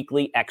have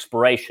weekly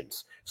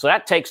expirations. So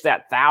that takes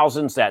that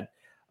thousands, that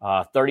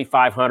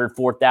 3,500,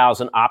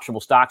 4,000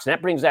 optional stocks, and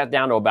that brings that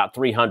down to about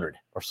 300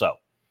 or so.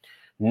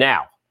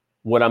 Now,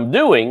 what I'm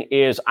doing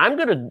is I'm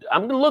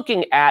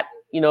looking at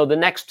the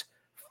next,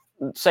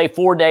 say,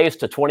 4 days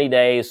to 20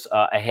 days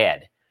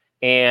ahead,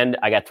 and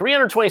I got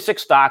 326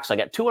 stocks. I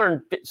got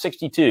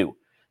 262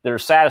 that are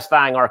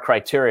satisfying our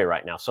criteria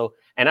right now. So.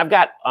 And I've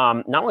got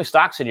not only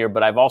stocks in here,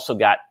 but I've also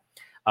got,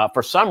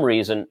 for some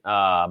reason,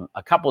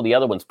 a couple of the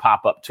other ones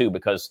pop up too,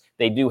 because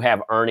they do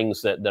have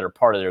earnings that are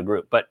part of their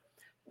group. But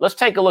let's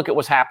take a look at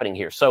what's happening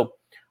here. So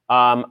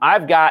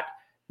I've got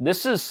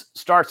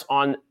starts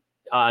on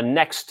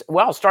it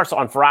starts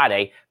on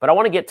Friday, but I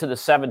want to get to the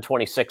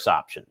 726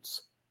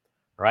 options.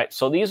 All right.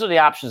 So these are the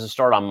options that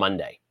start on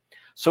Monday.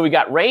 So we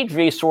got Range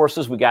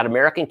Resources, we got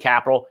American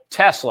Capital,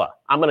 Tesla.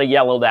 I'm going to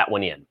yellow that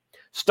one in.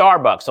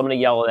 Starbucks, I'm going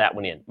to yellow that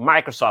one in.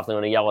 Microsoft, I'm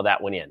going to yellow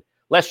that one in.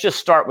 Let's just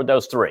start with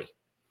those three.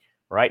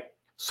 All right.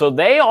 So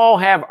they all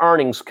have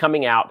earnings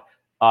coming out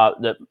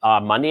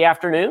Monday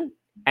afternoon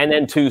and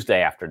then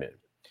Tuesday afternoon.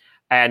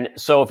 And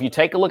so if you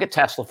take a look at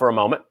Tesla for a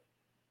moment,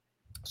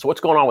 so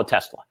what's going on with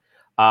Tesla?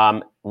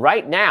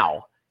 Right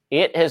now,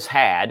 it has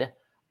had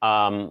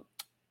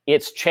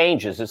its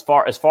changes as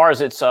far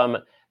as its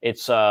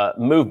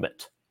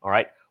movement. All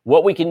right.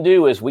 What we can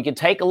do is we can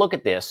take a look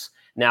at this.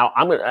 Now,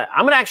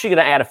 I'm actually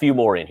going to add a few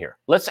more in here.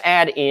 Let's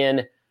add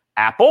in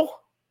Apple.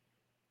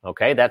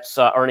 Okay, that's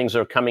earnings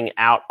are coming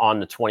out on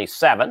the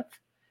 27th.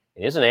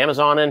 Isn't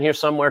Amazon in here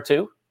somewhere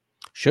too?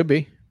 Should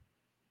be.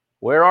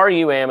 Where are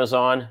you,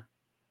 Amazon?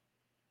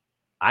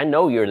 I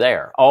know you're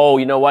there. Oh,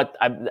 you know what?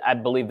 I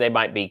believe they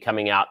might be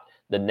coming out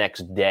the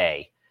next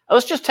day.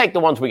 Let's just take the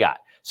ones we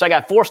got. So I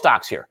got 4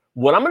 stocks here.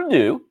 What I'm going to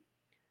do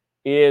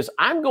is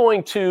I'm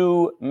going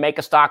to make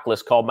a stock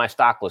list called my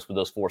stock list with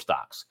those 4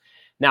 stocks.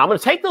 Now I'm going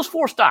to take those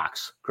 4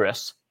 stocks,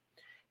 Chris,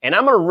 and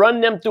I'm going to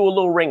run them through a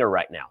little ringer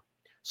right now.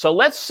 So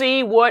let's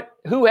see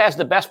who has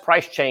the best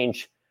price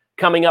change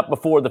coming up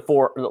before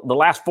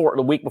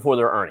the week before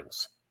their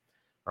earnings.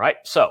 All right,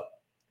 so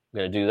I'm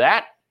going to do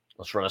that.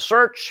 Let's run a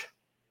search.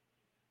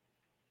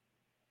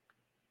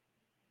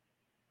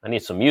 I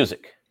need some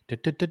music. Is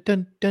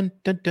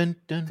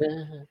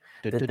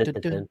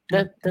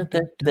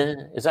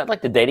that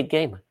like the dating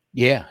game?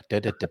 Yeah.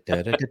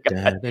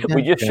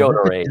 We just showed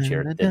our age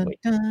here, didn't we?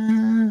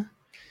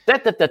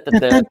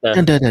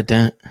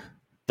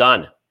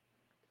 Done.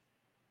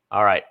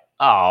 All right.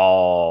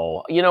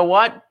 Oh, you know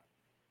what?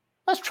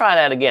 Let's try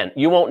that again.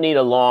 You won't need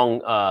a long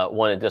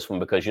one at this one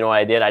because you know what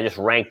I did? I just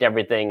ranked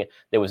everything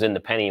that was in the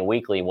penny and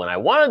weekly when I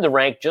wanted to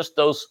rank just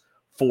those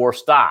 4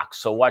 stocks.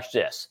 So watch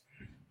this.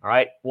 All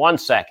right. 1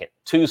 second,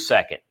 2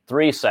 second,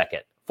 3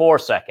 second, 4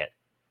 second.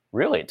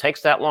 Really, it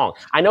takes that long.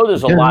 I know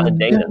there's a lot of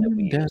data that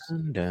we use.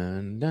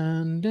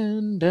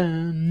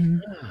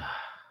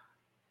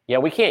 Yeah,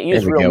 we can't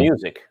use real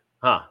music,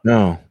 huh?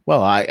 No.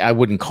 Well, I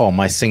wouldn't call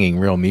my singing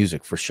real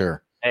music for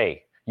sure.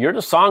 Hey, you're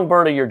the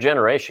songbird of your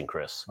generation,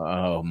 Chris.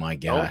 Oh, my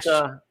gosh.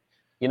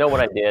 You know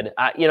what I did?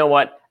 You know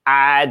what?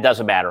 It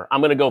doesn't matter. I'm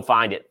going to go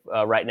find it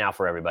right now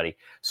for everybody.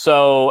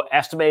 So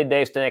estimated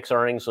days to next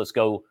earnings. Let's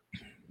go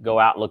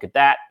out and look at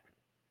that.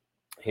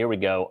 Here we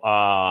go.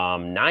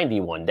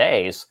 91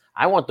 days.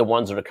 I want the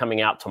ones that are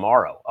coming out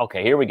tomorrow.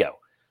 Okay, here we go.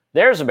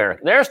 There's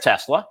America. There's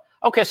Tesla.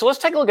 Okay, so let's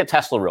take a look at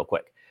Tesla real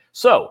quick.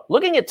 So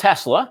looking at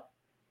Tesla,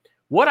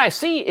 what I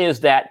see is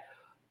that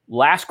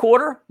last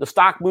quarter, the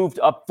stock moved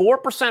up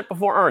 4%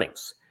 before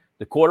earnings.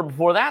 The quarter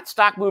before that,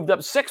 stock moved up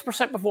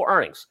 6% before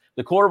earnings.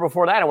 The quarter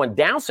before that, it went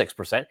down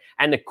 6%.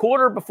 And the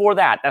quarter before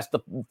that, that's the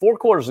 4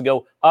 quarters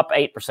ago, up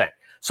 8%.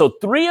 So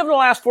 3 of the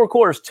last 4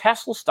 quarters,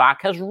 Tesla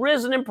stock has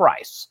risen in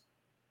price.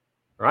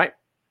 Right?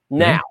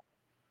 Now,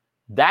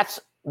 that's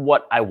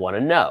what I want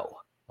to know.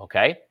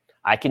 Okay?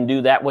 I can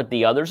do that with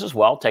the others as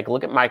well. Take a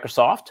look at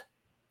Microsoft.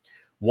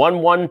 1,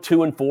 1,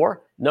 2, and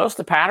 4. Notice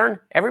the pattern?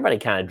 Everybody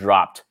kind of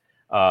dropped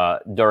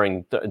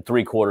during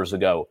 3 quarters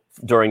ago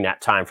during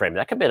that time frame.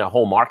 That could have been a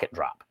whole market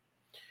drop.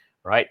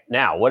 Right?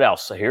 Now, what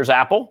else? So here's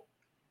Apple.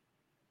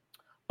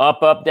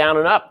 Up, up, down,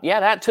 and up.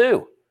 Yeah, that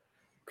too.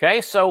 Okay,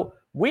 so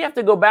we have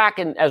to go back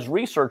and as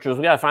researchers,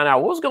 we got to find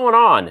out what was going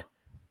on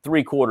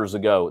 3 quarters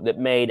ago that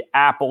made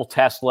Apple,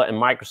 Tesla, and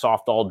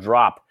Microsoft all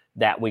drop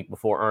that week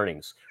before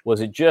earnings.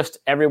 Was it just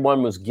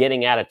everyone was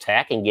getting out of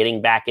tech and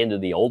getting back into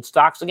the old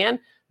stocks again?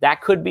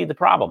 That could be the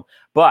problem.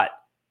 But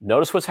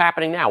notice what's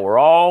happening now. We're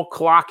all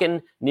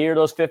clocking near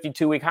those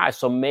 52-week highs.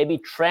 So maybe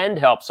trend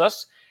helps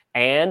us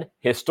and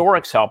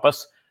historics help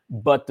us,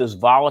 but does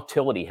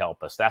volatility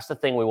help us? That's the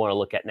thing we want to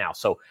look at now.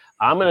 So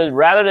I'm going to,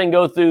 rather than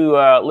go through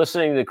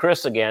listening to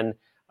Chris again,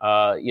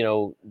 try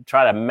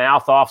to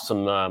mouth off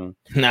some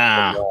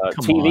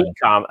TV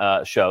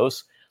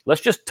shows.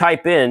 Let's just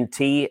type in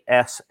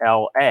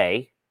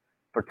TSLA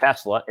for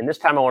Tesla. And this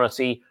time I want to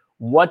see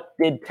what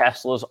did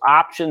Tesla's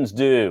options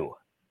do?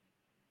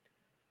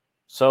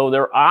 So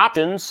their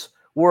options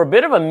were a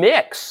bit of a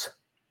mix.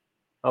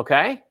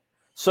 Okay.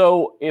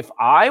 So if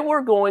I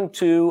were going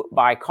to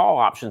buy call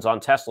options on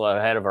Tesla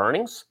ahead of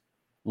earnings,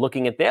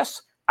 looking at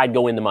this, I'd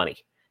go in the money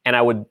and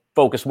I would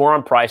focus more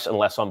on price and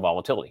less on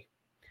volatility.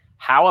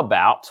 How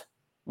about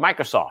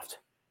Microsoft?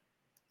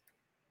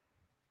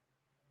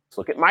 Let's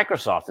look at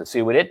Microsoft and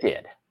see what it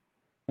did.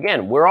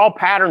 Again, we're all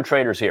pattern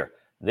traders here.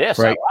 This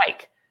right. I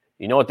like.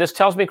 You know what this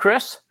tells me,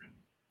 Chris?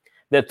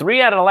 That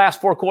 3 out of the last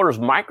 4 quarters,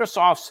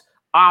 Microsoft's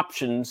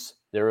options,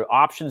 their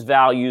options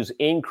values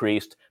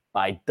increased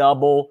by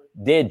double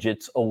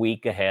digits a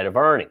week ahead of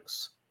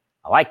earnings.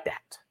 I like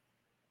that.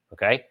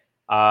 Okay.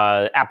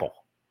 Apple.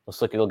 Let's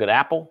look at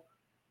Apple.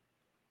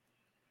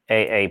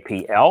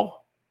 AAPL.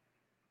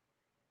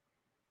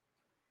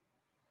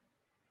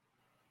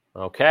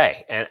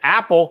 Okay. And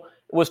Apple,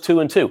 was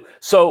 2-2.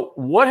 So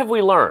what have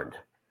we learned?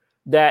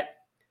 That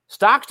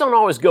stocks don't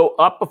always go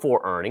up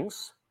before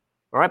earnings,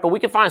 all right? But we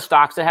can find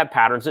stocks that have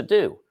patterns that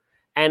do.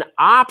 And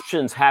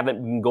options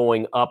haven't been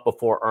going up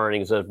before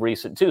earnings of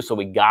recent too. So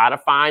we got to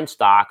find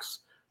stocks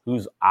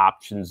whose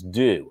options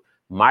do.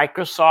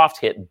 Microsoft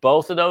hit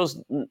both of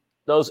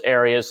those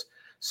areas.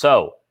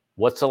 So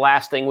what's the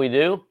last thing we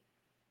do?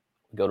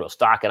 Go to a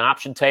stock and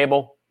option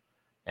table,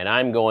 and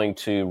I'm going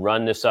to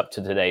run this up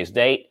to today's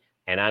date,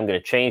 and I'm going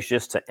to change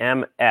this to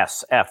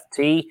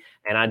MSFT,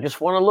 and I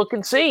just want to look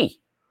and see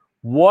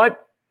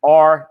what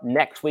are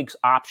next week's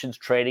options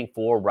trading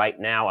for right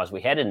now as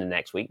we head into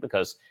next week,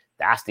 because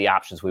that's the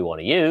options we want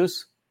to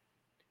use.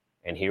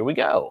 And here we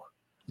go.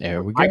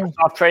 There we go.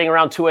 Microsoft trading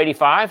around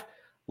 285.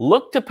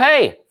 Look to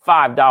pay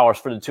 $5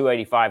 for the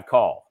 285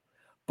 call.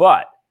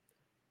 But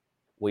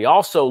we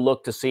also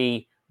look to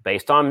see,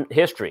 based on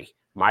history,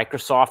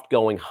 Microsoft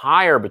going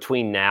higher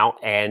between now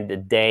and the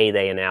day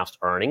they announced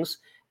earnings,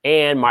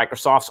 and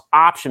Microsoft's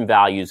option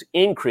values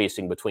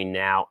increasing between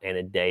now and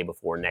a day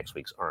before next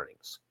week's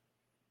earnings.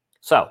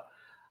 So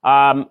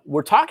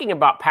we're talking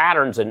about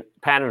patterns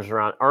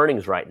around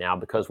earnings right now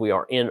because we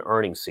are in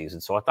earnings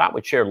season. So I thought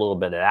we'd share a little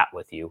bit of that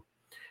with you.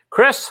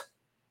 Chris,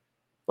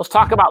 let's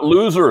talk about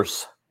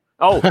losers.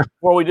 Oh,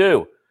 before we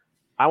do,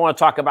 I want to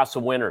talk about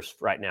some winners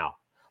right now.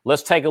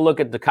 Let's take a look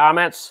at the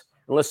comments,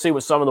 and let's see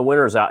what some of the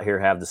winners out here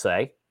have to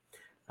say.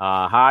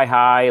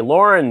 Hi.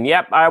 Lauren,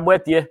 yep, I'm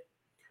with you.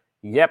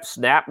 Yep,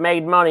 Snap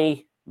made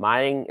money.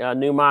 Mining,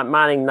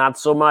 mining, not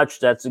so much.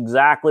 That's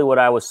exactly what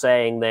I was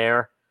saying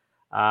there.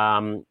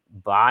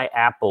 Buy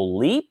Apple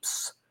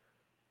Leaps,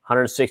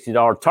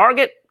 $160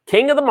 target,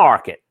 king of the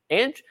market.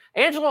 And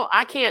Angelo,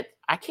 I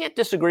can't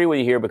disagree with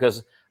you here,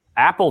 because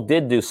Apple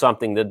did do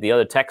something that the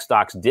other tech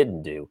stocks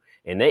didn't do,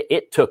 and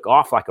it took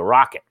off like a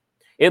rocket.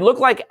 It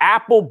looked like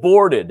Apple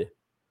boarded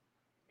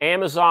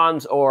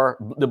Amazon's or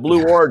the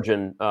Blue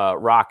Origin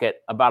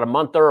rocket about a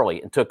month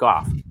early and took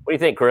off. What do you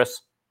think,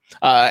 Chris?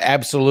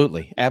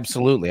 Absolutely.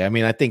 I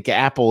mean, I think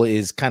Apple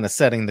is kind of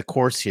setting the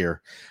course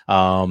here.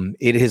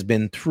 It has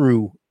been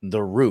through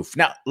the roof.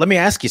 Now, let me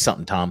ask you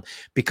something, Tom,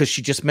 because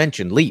she just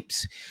mentioned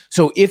Leaps.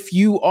 So if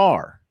you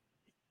are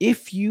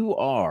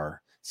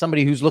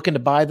somebody who's looking to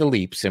buy the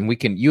Leaps, and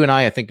you and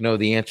I think know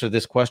the answer to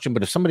this question,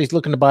 but if somebody's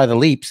looking to buy the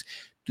Leaps,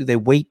 do they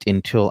wait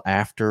until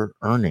after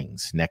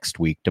earnings next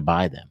week to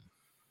buy them?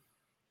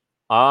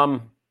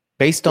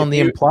 Based on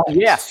the implied.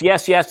 Yes.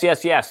 If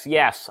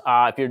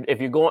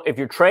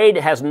your trade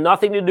has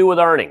nothing to do with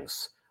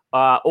earnings,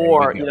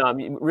 or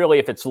really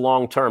if it's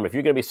long term, if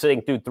you're going to be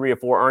sitting through 3 or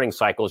 4 earnings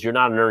cycles, you're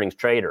not an earnings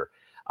trader.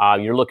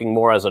 You're looking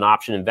more as an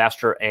option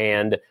investor,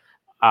 and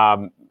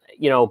I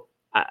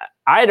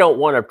don't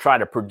want to try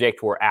to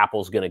predict where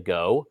Apple's going to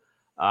go.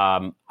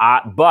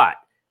 But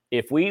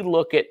if we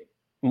look at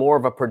more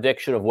of a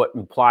prediction of what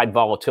implied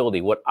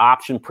volatility, what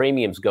option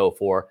premiums go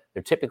for,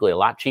 they're typically a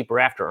lot cheaper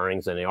after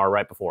earnings than they are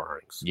right before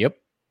earnings. Yep.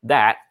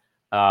 That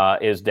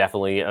is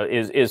definitely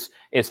is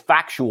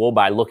factual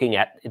by looking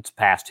at its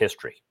past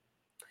history.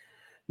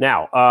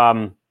 Now,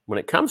 when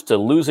it comes to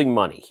losing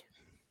money,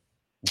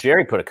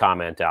 Jerry put a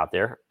comment out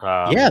there.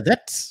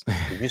 That's.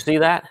 Did you see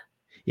that?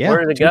 Yeah.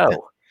 Where did it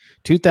go?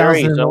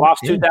 2000. I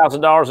lost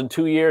 $2,000 in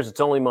 2 years. It's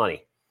only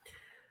money.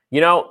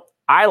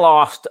 I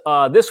lost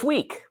this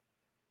week.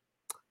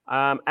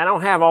 I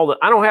don't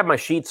have my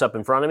sheets up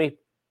in front of me,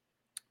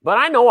 but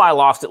I know I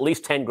lost at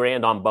least 10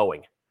 grand on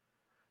Boeing.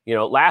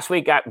 Last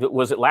week I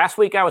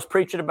was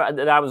preaching about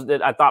that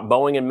I thought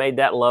Boeing had made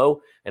that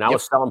low, and I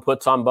was selling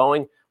puts on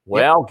Boeing.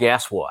 Well,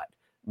 guess what?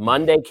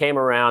 Monday came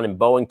around and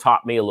Boeing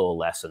taught me a little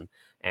lesson,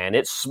 and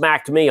it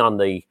smacked me on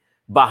the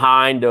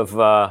behind of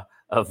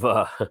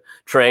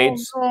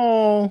trades.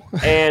 Oh, no.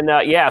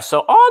 And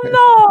so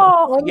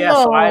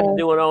so I had to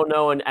do an oh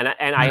no, and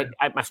I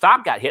my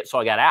stop got hit, so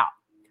I got out.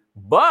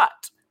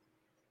 But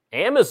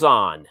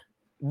Amazon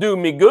do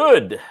me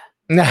good.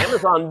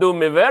 Amazon do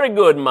me very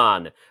good,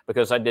 man,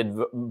 because I did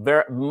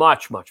very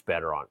much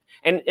better on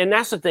it. And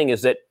that's the thing,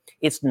 is that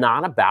it's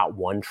not about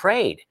one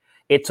trade.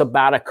 It's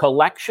about a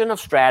collection of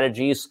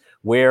strategies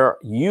where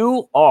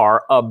you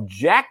are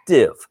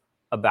objective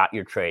about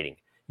your trading.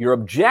 You're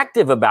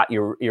objective about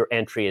your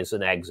entries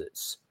and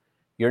exits.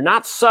 You're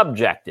not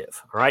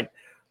subjective, all right?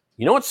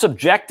 You know what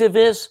subjective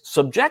is?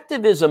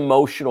 Subjective is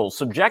emotional.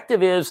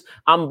 Subjective is,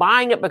 I'm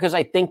buying it because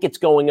I think it's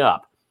going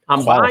up.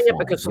 I'm buying it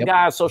because some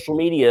guy on social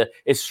media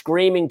is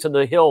screaming to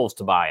the hills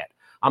to buy it.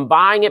 I'm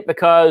buying it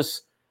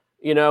because,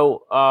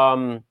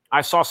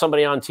 I saw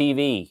somebody on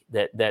TV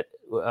that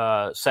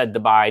said to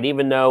buy it,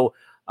 even though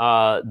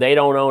they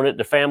don't own it,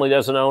 the family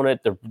doesn't own it,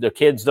 the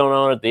kids don't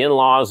own it, the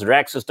in-laws, their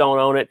exes don't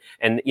own it,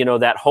 and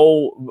that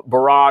whole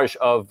barrage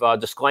of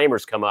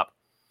disclaimers come up.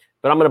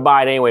 But I'm going to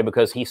buy it anyway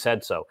because he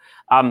said so.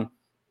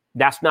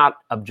 That's not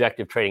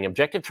objective trading.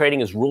 Objective trading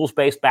is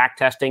rules-based back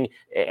testing,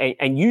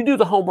 and you do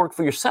the homework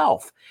for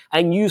yourself,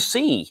 and you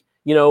see,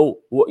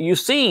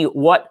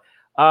 what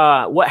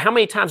how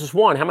many times is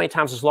won, how many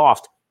times is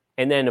lost,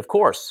 and then of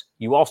course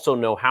you also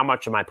know how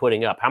much am I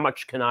putting up, how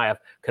much can I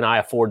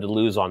afford to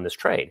lose on this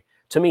trade.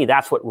 To me,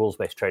 that's what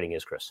rules-based trading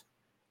is, Chris.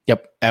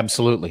 Yep,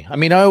 absolutely. I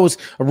mean, a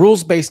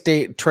rules-based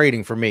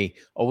trading for me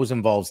always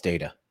involves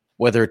data,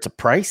 whether it's a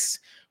price,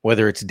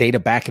 whether it's data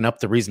backing up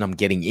the reason I'm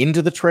getting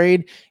into the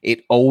trade.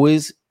 It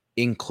always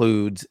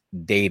includes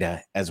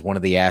data as one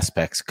of the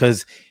aspects.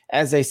 Because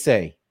as they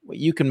say,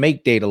 you can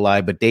make data lie,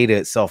 but data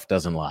itself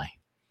doesn't lie.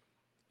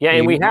 Yeah,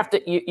 and you have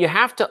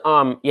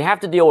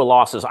to deal with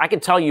losses. I can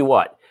tell you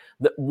what,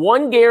 the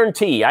one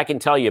guarantee I can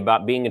tell you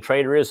about being a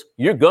trader is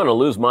you're going to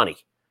lose money.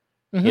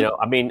 Mm-hmm. You know,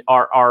 I mean,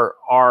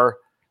 our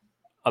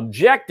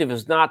objective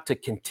is not to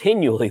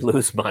continually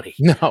lose money.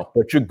 No,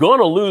 but you're going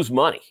to lose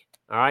money.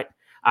 All right.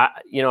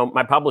 You know,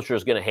 my publisher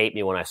is going to hate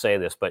me when I say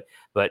this, but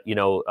you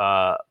know,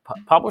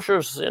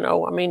 publishers, you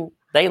know, I mean,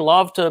 they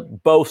love to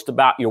boast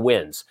about your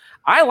wins.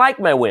 I like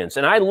my wins,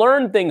 and I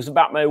learn things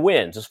about my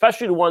wins,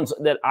 especially the ones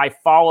that I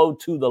follow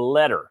to the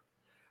letter.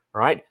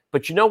 All right.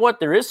 But you know what?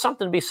 There is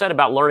something to be said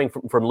about learning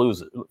from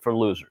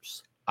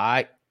losers.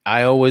 I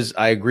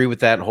agree with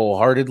that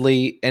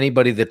wholeheartedly.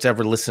 Anybody that's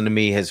ever listened to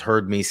me has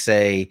heard me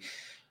say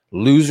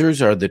losers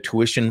are the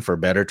tuition for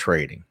better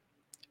trading.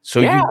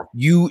 So yeah.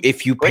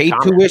 If you pay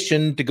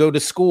tuition to go to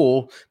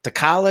school, to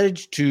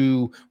college,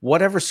 to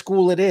whatever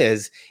school it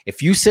is,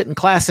 if you sit in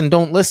class and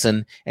don't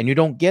listen and you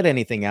don't get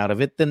anything out of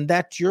it, then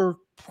that's your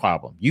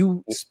problem.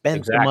 You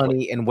spent the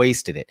money and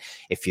wasted it.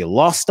 If you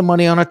lost the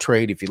money on a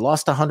trade, if you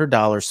lost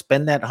 $100,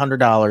 spend that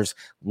 $100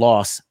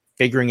 loss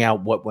figuring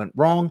out what went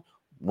wrong.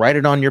 Write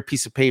it on your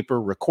piece of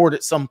paper, record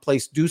it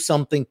someplace, do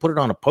something, put it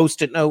on a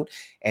Post-it note,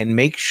 and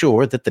make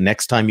sure that the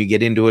next time you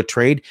get into a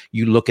trade,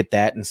 you look at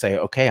that and say,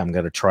 okay, I'm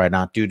going to try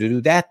not to do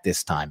that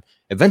this time.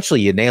 Eventually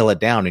you nail it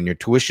down and your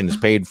tuition is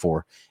paid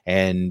for,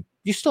 and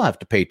you still have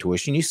to pay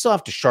tuition. You still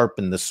have to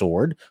sharpen the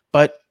sword,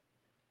 but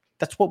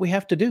that's what we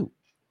have to do.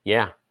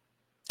 Yeah.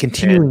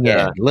 Continuing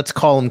ed. Let's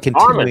call them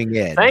continuing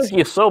ed. Thank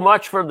you so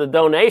much for the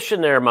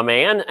donation there, my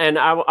man. And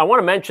I want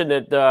to mention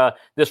that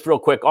this real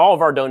quick, all of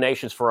our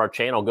donations for our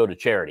channel go to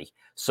charity.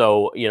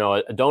 So, you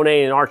know,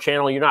 donating our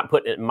channel, you're not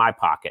putting it in my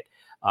pocket.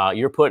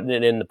 You're putting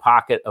it in the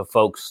pocket of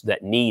folks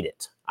that need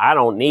it. I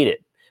don't need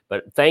it.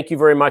 But thank you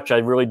very much. I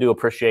really do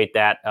appreciate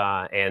that.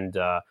 And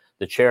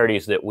the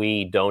charities that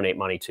we donate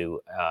money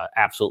to,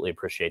 absolutely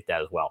appreciate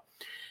that as well.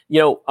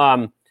 You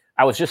know,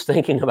 I was just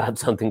thinking about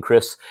something,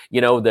 Chris.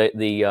 You know,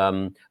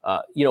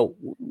 you know,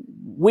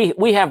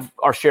 we have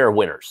our share of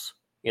winners.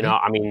 You know,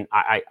 I mean,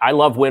 I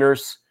love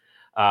winners,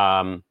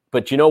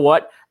 but you know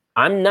what?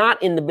 I'm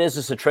not in the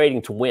business of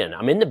trading to win.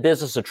 I'm in the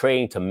business of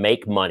trading to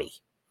make money.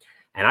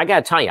 And I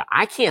got to tell you,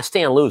 I can't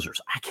stand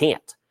losers. I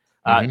can't.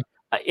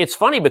 It's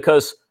funny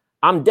because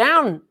I'm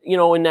down. You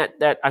know, in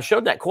that I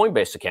showed that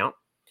Coinbase account.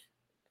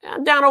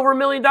 I'm down over $1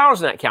 million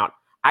in that account.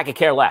 I could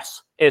care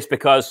less. It's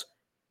because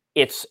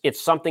it's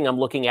something I'm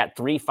looking at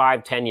 3,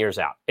 5, 10 years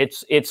out.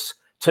 It's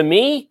to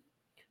me,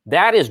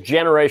 that is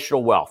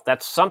generational wealth.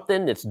 That's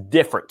something that's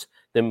different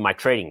than my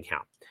trading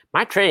account.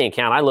 My trading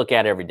account, I look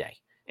at every day,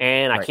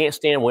 and I can't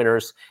stand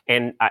winners.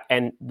 And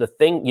the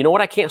thing, you know what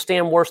I can't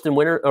stand worse than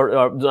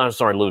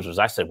losers.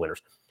 I said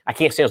winners. I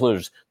can't stand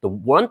losers. The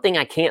one thing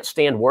I can't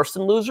stand worse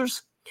than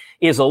losers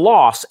is a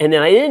loss, and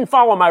then I didn't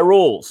follow my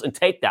rules and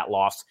take that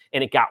loss,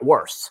 and it got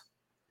worse.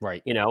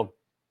 Right. You know.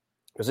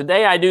 Because the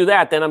day I do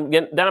that, then I'm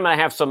going to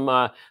have something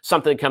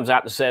that comes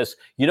out that says,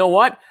 you know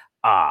what,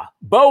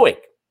 Boeing,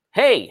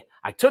 hey,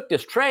 I took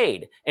this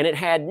trade and it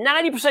had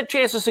 90%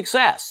 chance of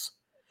success,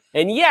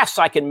 and yes,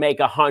 I can make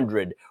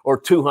 100 or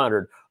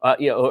 200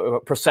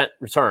 percent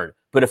return.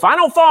 But if I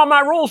don't follow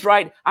my rules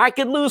right, I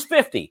could lose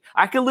 50,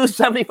 I could lose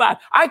 75,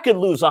 I could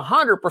lose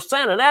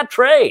 100% of that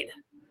trade.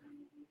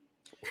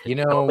 You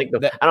know,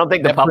 I don't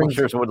think the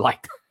publishers would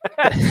like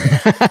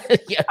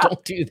that. Yeah,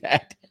 don't do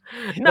that.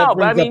 No,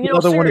 but I mean, you know,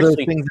 another one of those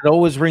things that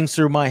always rings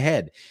through my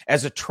head.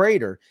 As a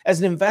trader, as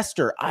an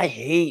investor, I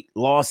hate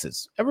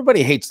losses.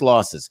 Everybody hates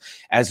losses.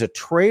 As a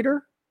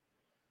trader,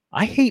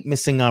 I hate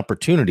missing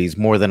opportunities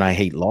more than I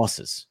hate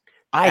losses.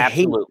 I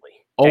hate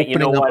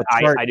opening up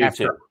a chart. I do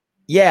too.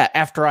 Yeah,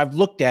 after I've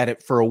looked at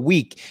it for a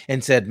week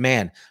and said,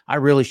 man, I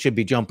really should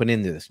be jumping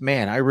into this.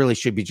 Man, I really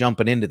should be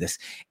jumping into this.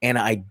 And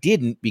I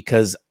didn't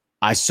because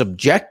I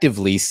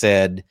subjectively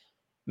said,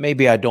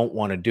 maybe I don't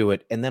want to do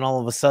it. And then all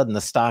of a sudden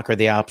the stock or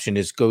the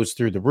option goes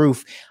through the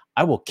roof.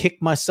 I will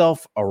kick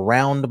myself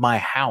around my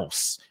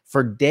house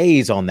for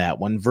days on that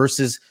one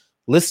versus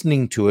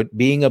listening to it,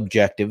 being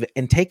objective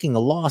and taking a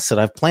loss that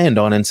I've planned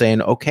on and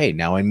saying, okay,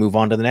 now I move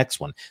on to the next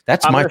one.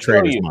 That's my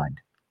trader's mind.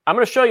 I'm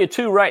going to show you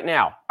two right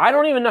now. I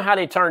don't even know how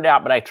they turned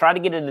out, but I tried to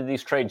get into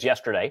these trades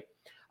yesterday.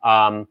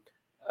 Let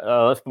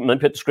me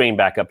put the screen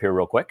back up here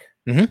real quick.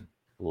 Mm-hmm.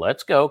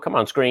 Let's go. Come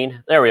on,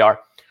 screen. There we are.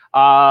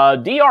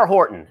 DR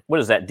Horton. What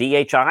is that?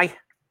 DHI?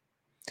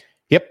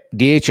 Yep,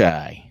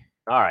 DHI.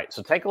 All right.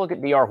 So take a look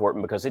at DR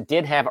Horton because it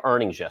did have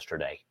earnings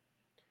yesterday.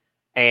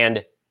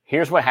 And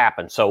here's what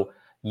happened. So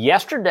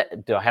yesterday,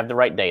 do I have the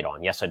right date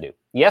on? Yes, I do.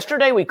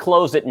 Yesterday, we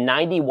closed at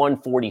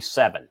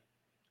 91.47.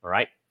 All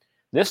right.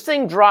 This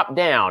thing dropped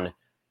down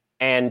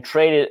and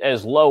traded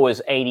as low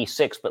as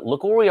 86. But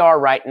look where we are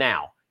right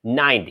now,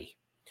 90.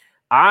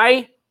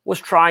 I was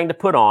trying to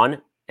put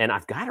on, and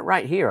I've got it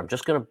right here. I'm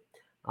just going to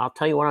I'll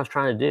tell you what I was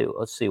trying to do.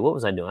 Let's see. What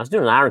was I doing? I was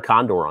doing an iron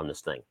condor on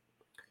this thing.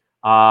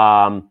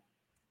 The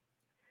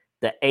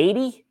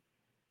 80.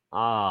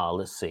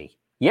 Let's see.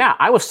 Yeah,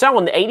 I was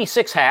selling the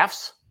 86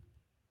 halves.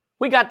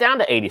 We got down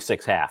to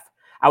 86 half.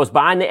 I was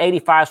buying the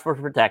 85s for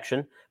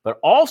protection, but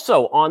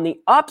also on the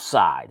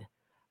upside,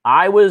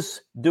 I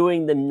was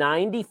doing the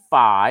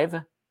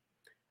 95,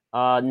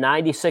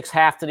 96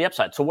 half to the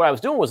upside. So what I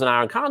was doing was an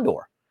iron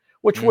condor,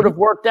 which would have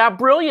worked out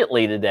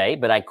brilliantly today,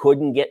 but I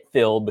couldn't get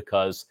filled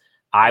because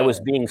I was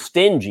being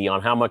stingy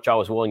on how much I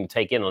was willing to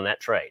take in on that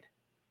trade.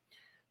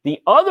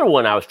 The other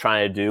one I was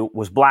trying to do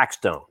was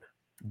Blackstone,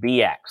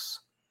 BX.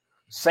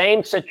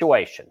 Same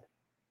situation.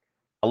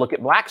 I look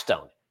at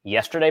Blackstone.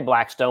 Yesterday,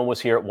 Blackstone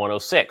was here at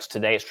 106.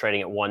 Today, it's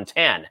trading at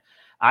 110.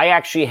 I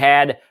actually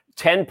had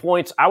 10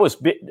 points. I was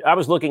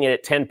looking at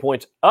it 10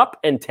 points up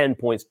and 10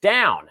 points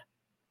down.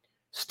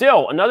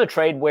 Still, another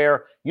trade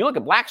where you look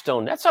at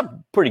Blackstone, that's up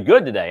pretty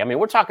good today. I mean,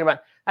 we're talking about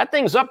that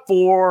thing's up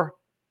for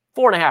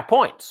 4.5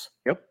 points.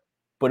 Yep.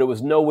 But it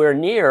was nowhere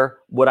near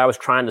what I was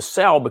trying to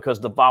sell because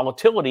the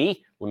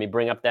volatility, let me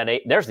bring up that,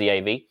 there's the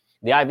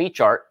IV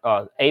chart,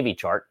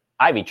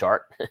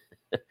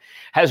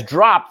 has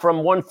dropped from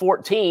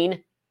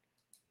 114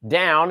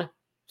 down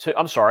to,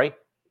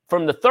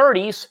 from the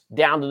 30s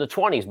down to the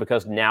 20s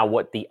because now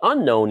what the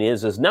unknown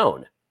is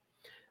known.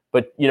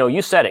 But,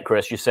 you said it,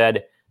 Chris. You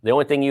said the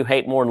only thing you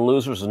hate more than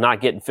losers is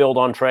not getting filled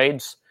on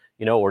trades,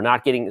 or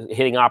not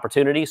hitting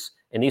opportunities.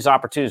 And these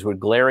opportunities were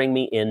glaring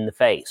me in the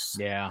face.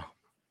 Yeah.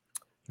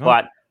 Oh.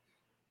 But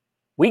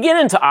we get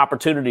into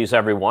opportunities,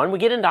 everyone. We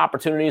get into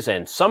opportunities,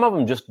 and some of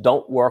them just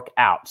don't work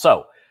out.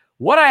 So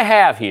what I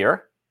have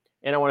here,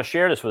 and I want to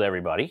share this with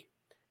everybody,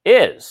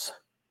 is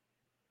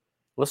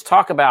let's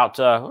talk about,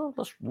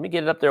 let me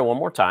get it up there one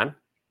more time.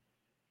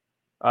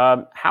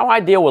 How I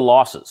deal with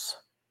losses.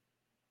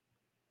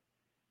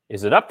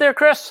 Is it up there,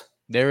 Chris?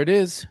 There it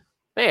is.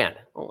 Man,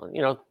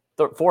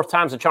 fourth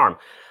time's a charm.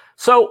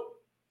 So,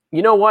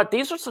 you know what?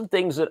 These are some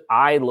things that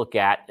I look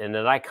at and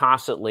that I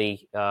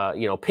constantly,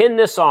 pin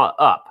this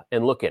up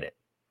and look at it.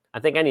 I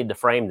think I need to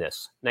frame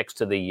this next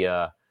to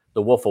the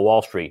Wolf of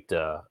Wall Street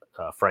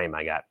frame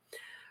I got.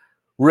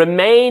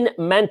 Remain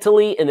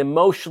mentally and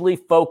emotionally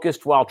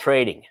focused while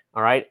trading,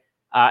 all right?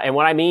 And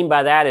what I mean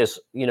by that is,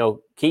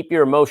 keep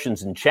your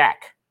emotions in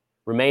check.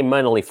 Remain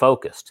mentally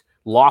focused.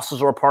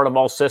 Losses are a part of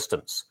all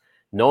systems.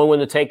 Knowing when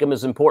to take them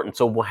is important.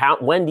 So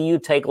when do you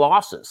take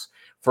losses?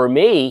 For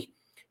me,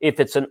 if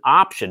it's an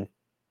option,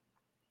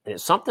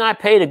 it's something I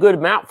paid a good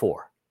amount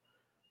for.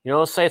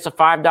 Let's say it's a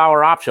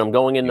 $5 option. I'm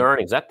going into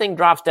earnings. That thing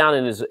drops down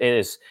and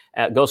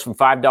goes from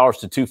 $5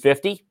 to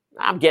 $2.50.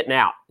 I'm getting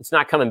out. It's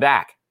not coming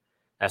back.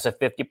 That's a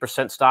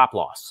 50% stop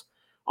loss.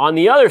 On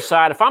the other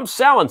side, if I'm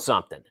selling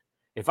something,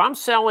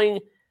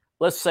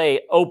 let's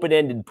say,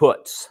 open-ended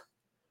puts,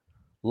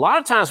 a lot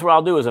of times what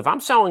I'll do is if I'm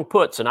selling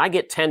puts and I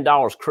get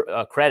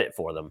 $10 credit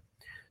for them,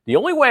 the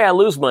only way I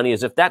lose money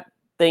is if that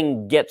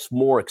thing gets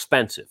more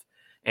expensive.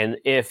 And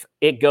if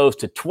it goes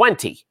to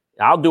 20,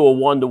 I'll do a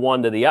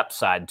 1-to-1 to the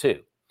upside too.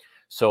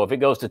 So if it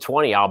goes to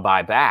 20, I'll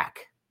buy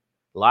back.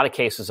 A lot of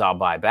cases I'll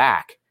buy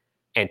back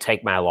and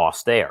take my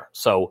loss there.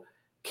 So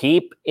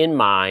keep in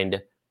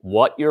mind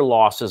what your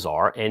losses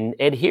are and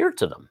adhere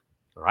to them,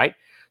 all right?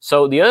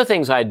 So the other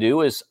things I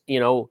do is,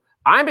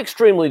 I'm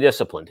extremely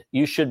disciplined.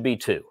 You should be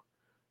too.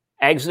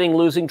 Exiting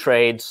losing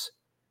trades,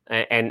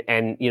 and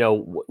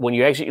when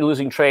you exit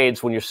losing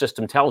trades, when your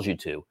system tells you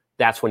to,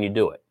 that's when you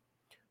do it,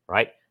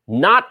 right?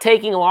 Not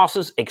taking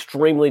losses,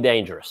 extremely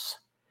dangerous,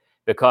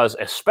 because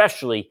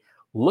especially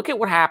look at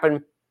what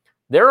happened.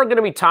 There are going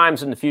to be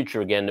times in the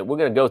future, again, that we're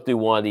going to go through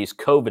one of these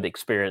COVID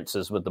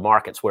experiences with the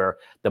markets where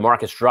the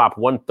markets drop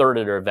 1/3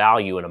 of their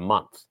value in a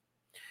month.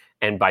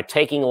 And by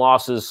taking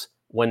losses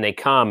when they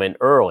come in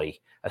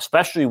early,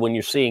 especially when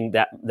you're seeing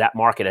that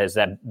market as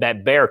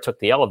that bear took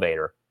the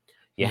elevator,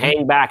 you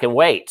hang back and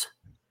wait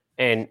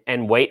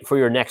and wait for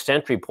your next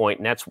entry point.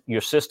 And that's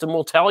your system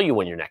will tell you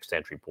when your next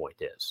entry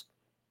point is.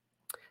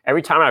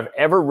 Every time I've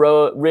ever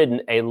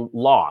ridden a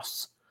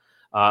loss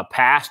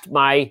past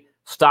my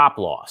stop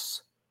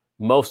loss,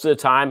 most of the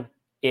time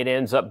it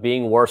ends up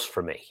being worse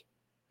for me.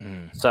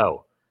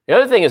 So the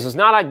other thing is, it's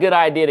not a good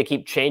idea to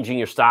keep changing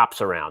your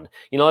stops around.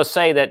 Let's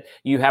say that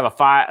you have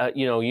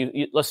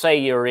let's say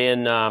you're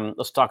in,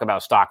 let's talk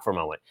about stock for a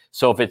moment.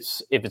 So if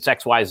it's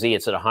XYZ,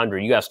 it's at 100,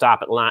 you got to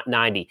stop at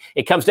 90.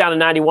 It comes down to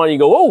 91, you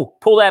go, oh,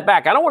 pull that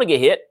back. I don't want to get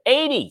hit.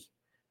 80.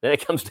 Then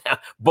it comes down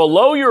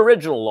below your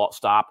original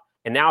stop,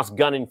 and now it's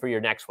gunning for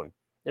your next one.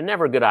 They're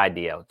never a good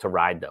idea to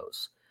ride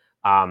those.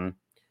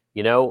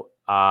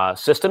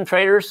 System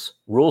traders,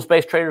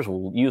 rules-based traders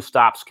will use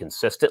stops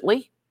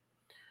consistently.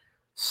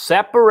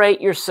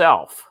 Separate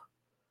yourself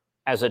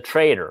as a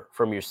trader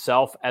from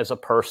yourself as a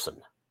person.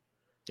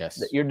 Yes.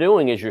 That you're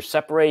doing is you're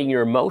separating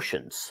your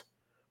emotions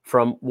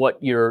from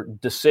what your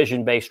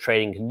decision-based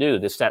trading can do.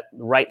 That's that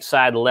right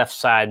side, left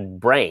side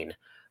brain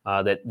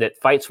that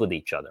fights with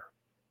each other.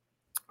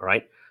 All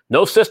right.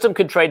 No system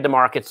can trade the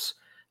markets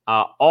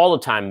all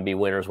the time and be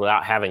winners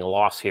without having a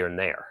loss here and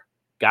there.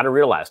 Got to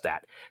realize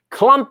that.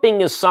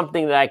 Clumping is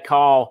something that I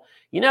call,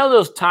 You know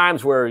those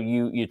times where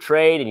you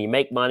trade and you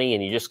make money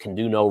and you just can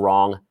do no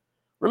wrong?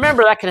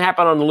 Remember, that can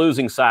happen on the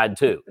losing side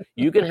too.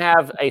 You can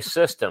have a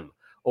system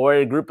or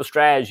a group of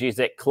strategies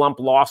that clump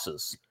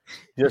losses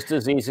just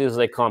as easy as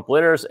they clump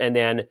winners. And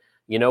then,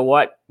 you know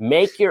what?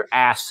 Make your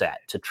asset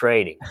to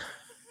trading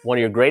one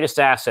of your greatest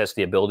assets,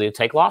 the ability to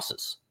take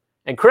losses.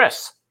 And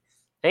Chris,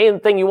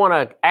 anything you want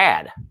to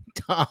add?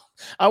 Tom,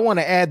 I want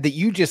to add that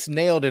you just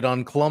nailed it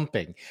on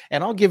clumping.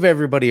 And I'll give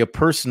everybody a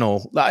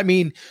personal, I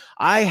mean,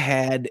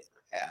 I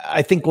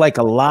think like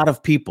a lot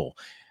of people,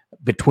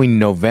 between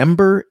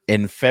November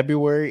and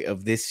February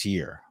of this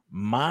year,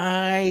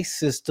 my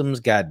systems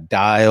got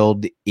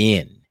dialed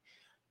in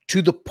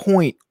to the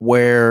point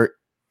where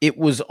it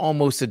was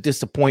almost a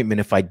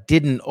disappointment if I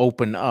didn't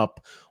open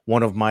up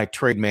one of my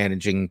trade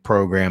managing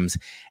programs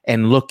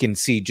and look and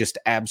see just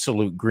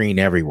absolute green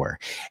everywhere.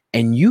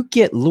 And you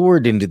get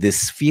lured into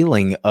this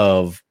feeling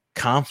of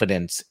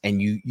confidence,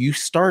 and you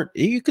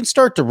can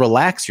start to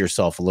relax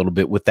yourself a little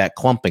bit with that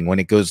clumping when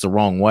it goes the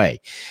wrong way.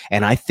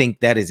 And I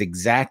think that is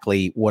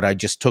exactly what I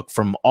just took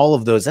from all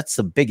of those. That's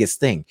the biggest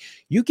thing.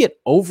 You get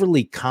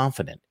overly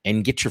confident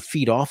and get your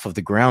feet off of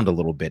the ground a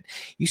little bit.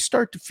 You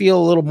start to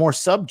feel a little more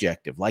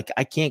subjective. Like,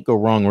 I can't go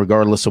wrong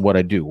regardless of what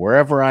I do.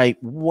 Whatever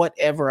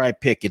I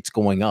pick, it's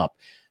going up.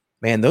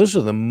 Man, those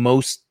are the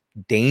most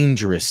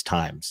dangerous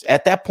times.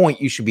 At that point,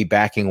 you should be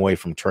backing away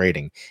from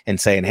trading and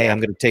saying, hey,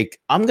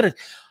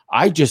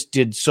 I just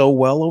did so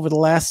well over the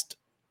last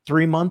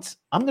 3 months.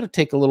 I'm going to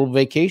take a little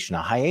vacation,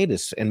 a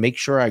hiatus, and make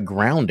sure I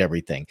ground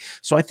everything.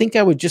 So I think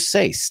I would just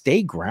say,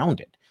 stay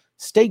grounded,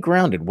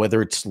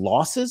 whether it's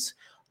losses.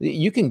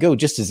 You can go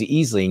just as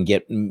easily and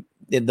get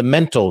the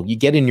mental, you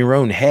get in your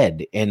own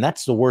head. And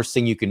that's the worst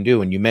thing you can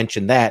do. And you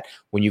mentioned that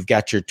when you've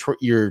got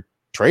your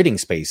trading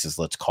spaces,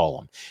 let's call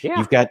them,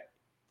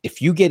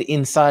 if you get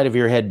inside of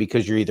your head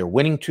because you're either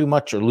winning too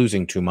much or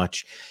losing too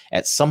much,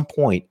 at some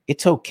point,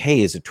 it's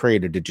okay as a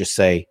trader to just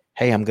say,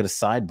 hey, I'm going to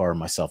sidebar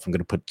myself. I'm going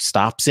to put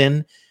stops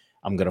in.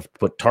 I'm going to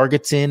put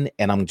targets in,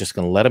 and I'm just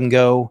going to let them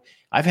go.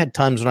 I've had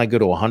times when I go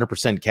to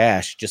 100%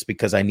 cash just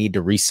because I need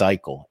to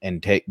recycle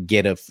and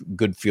get a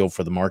good feel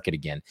for the market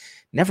again.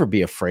 Never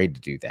be afraid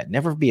to do that.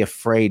 Never be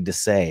afraid to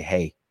say,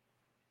 hey,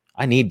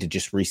 I need to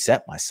just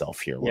reset myself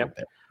here a little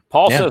bit.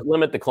 Paul says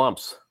limit the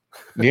clumps.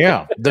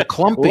 Yeah, the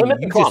clumping. Limit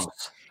the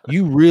clumps.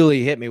 You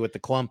really hit me with the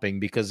clumping,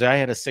 because I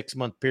had a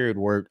 6-month period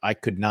where I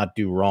could not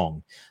do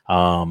wrong.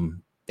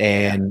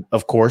 And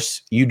of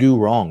course, you do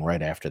wrong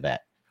right after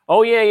that.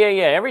 Oh, yeah.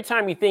 Every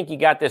time you think you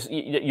got this,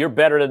 you're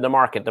better than the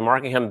market. The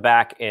market comes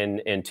back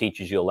and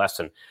teaches you a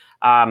lesson.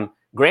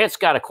 Grant's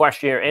got a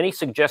question here. Any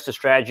suggested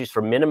strategies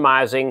for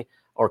minimizing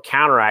or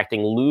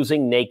counteracting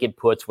losing naked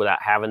puts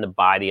without having to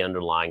buy the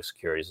underlying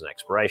securities at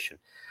expiration?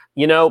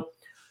 You know,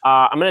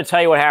 I'm going to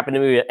tell you what happened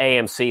to me at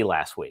AMC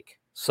last week.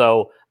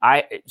 So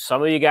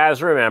some of you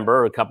guys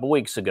remember a couple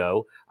weeks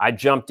ago, I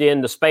jumped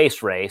in the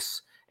space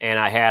race, and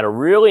I had two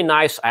really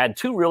nice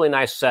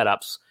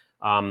setups.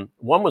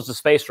 One was the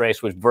space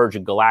race with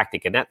Virgin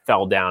Galactic, and that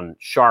fell down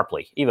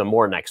sharply, even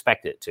more than I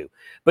expected it to.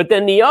 But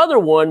then the other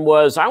one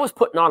was I was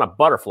putting on a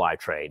butterfly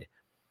trade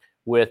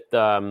with,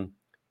 or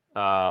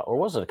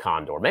was it a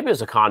condor? Maybe it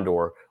was a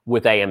condor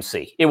with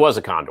AMC. It was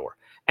a condor.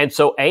 And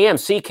so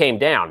AMC came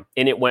down,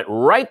 and it went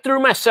right through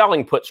my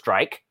selling put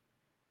strike,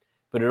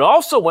 but it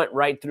also went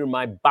right through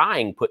my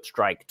buying put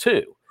strike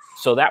too.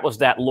 So that was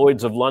that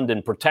Lloyd's of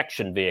London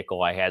protection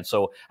vehicle I had.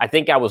 So I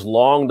think I was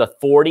long the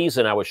 40s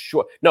and I was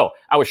short. No,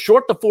 I was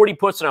short the 40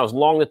 puts and I was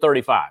long the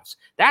 35s.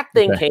 That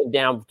thing came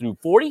down through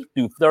 40,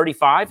 through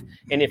 35.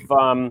 And if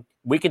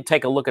we could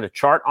take a look at a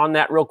chart on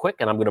that real quick,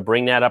 and I'm going to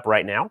bring that up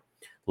right now.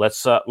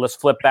 Let's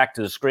flip back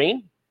to the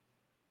screen.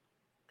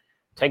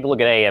 Take a look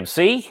at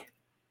AMC.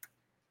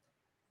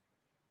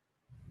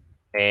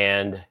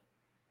 And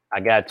I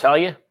got to tell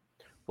you,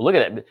 look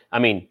at it. I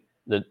mean,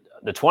 the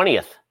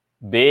 20th,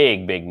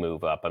 big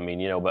move up. I mean,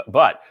 you know,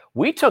 but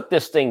we took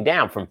this thing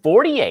down from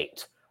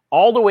 48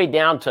 all the way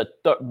down to,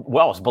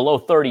 it's below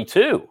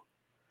 32.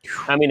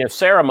 I mean, if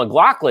Sarah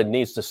McLachlan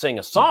needs to sing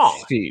a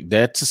song,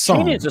 that's a song.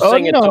 She needs to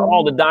sing it to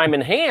all the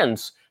diamond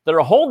hands that are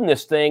holding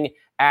this thing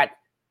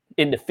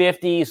in the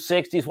 50s,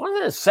 60s.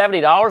 Wasn't it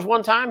 $70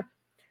 one time?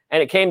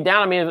 And it came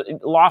down. I mean,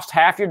 it lost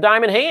half your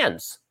diamond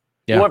hands.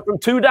 Yeah. You went from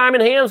 2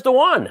 diamond hands to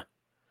 1.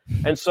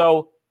 And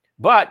so,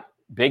 but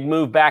big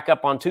move back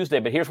up on Tuesday.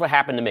 But here's what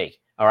happened to me.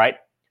 All right.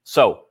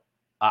 So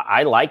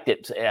I liked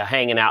it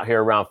hanging out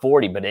here around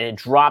 40, but it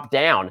dropped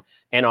down.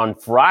 And on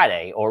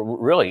Friday, or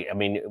really, I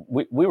mean,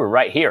 we were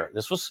right here.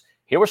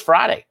 Here was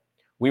Friday.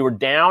 We were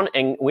down,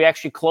 and we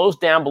actually closed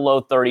down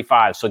below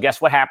 35. So guess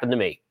what happened to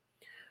me?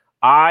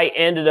 I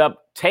ended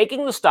up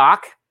taking the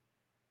stock.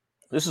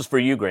 This is for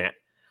you, Grant.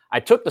 I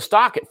took the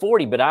stock at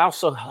 40, but I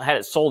also had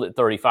it sold at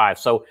 35.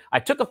 So I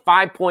took a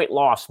 5-point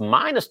loss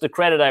minus the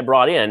credit I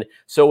brought in.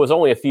 So it was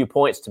only a few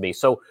points to me.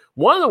 So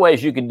one of the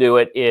ways you can do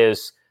it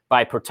is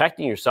by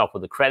protecting yourself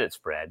with a credit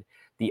spread.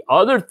 The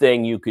other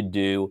thing you could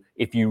do,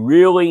 if you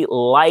really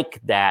like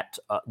that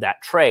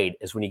trade,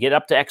 is when you get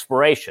up to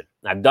expiration.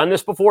 I've done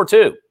this before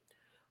too.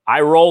 I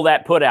roll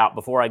that put out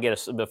before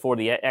before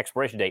the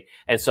expiration date.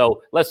 And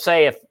so let's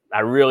say if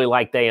I really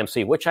liked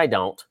AMC, which I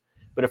don't,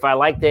 but if I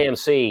liked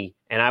AMC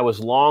and I was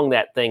long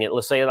that thing,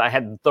 let's say I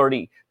had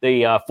 40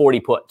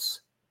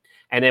 puts,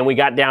 and then we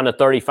got down to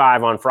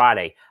 35 on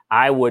Friday,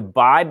 I would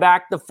buy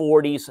back the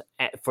 40s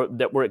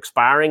that were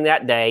expiring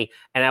that day,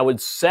 and I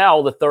would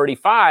sell the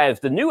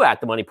 35s, the new at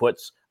the money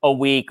puts, a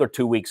week or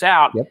 2 weeks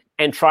out,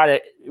 and try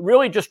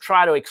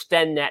to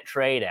extend that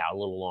trade out a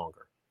little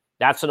longer.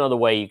 That's another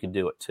way you could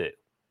do it too.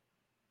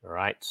 All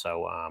right.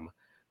 So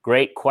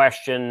great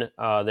question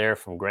there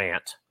from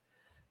Grant.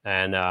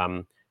 And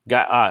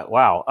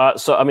wow.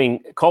 So, I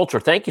mean, Coulter,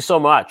 thank you so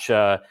much.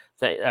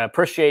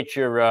 Appreciate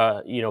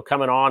your,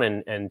 coming on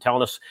and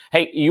telling us,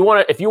 hey,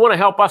 if you want to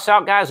help us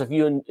out, guys, if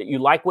you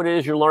like what it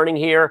is you're learning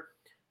here,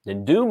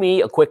 then do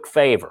me a quick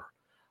favor.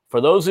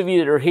 For those of you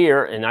that are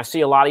here, and I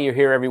see a lot of you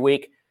here every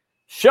week,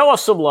 show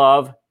us some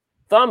love,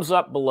 thumbs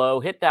up below,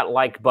 hit that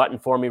like button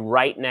for me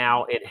right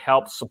now. It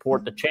helps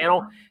support the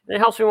channel, and it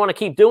helps me want to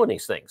keep doing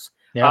these things.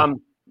 Yeah.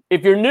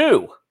 If you're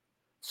new,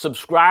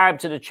 subscribe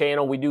to the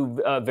channel. We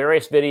do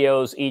various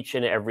videos each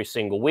and every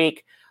single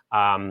week.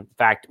 In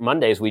fact,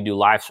 Mondays we do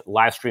live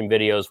stream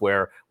videos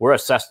where we're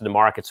assessing the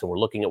markets and we're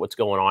looking at what's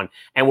going on.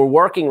 And we're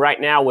working right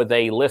now with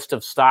a list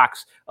of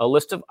stocks, a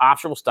list of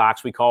optional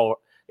stocks. We call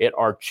it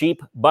our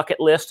cheap bucket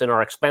list and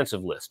our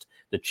expensive list.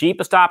 The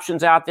cheapest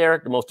options out there,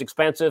 the most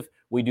expensive,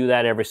 we do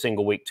that every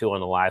single week too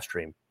on the live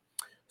stream.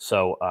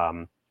 So,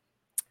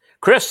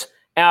 Chris,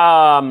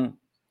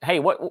 hey,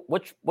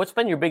 what's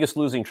been your biggest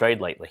losing trade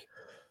lately?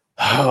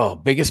 Oh,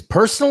 biggest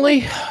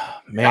personally?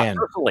 Man. Not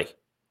personally.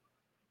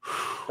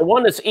 The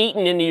one that's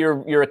eating into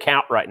your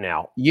account right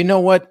now. You know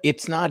what?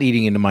 It's not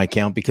eating into my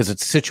account because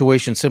it's a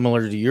situation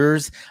similar to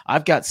yours.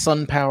 I've got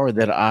SunPower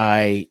that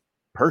I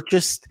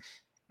purchased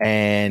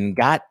and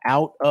got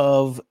out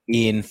of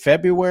in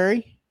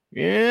February.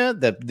 Yeah,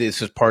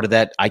 this is part of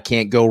that I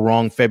can't go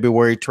wrong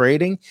February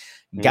trading.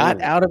 Got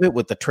out of it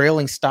with the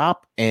trailing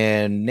stop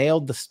and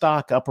nailed the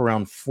stock up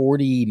around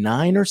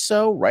 49 or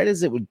so, right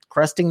as it was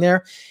cresting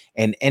there,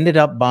 and ended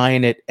up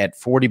buying it at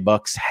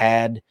 $40.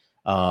 Had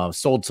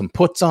sold some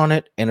puts on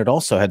it, and it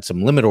also had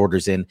some limit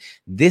orders in.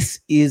 This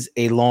is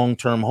a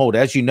long-term hold.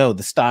 As you know,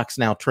 the stock's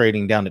now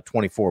trading down to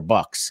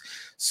 $24.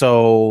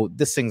 So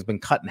this thing's been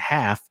cut in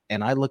half,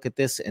 and I look at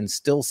this and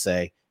still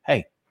say,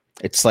 hey,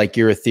 it's like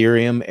your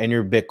Ethereum and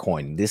your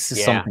Bitcoin. This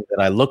is something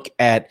that I look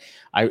at.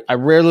 I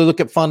rarely look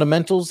at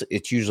fundamentals.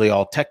 It's usually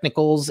all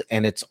technicals,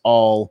 and it's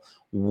all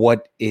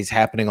what is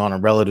happening on a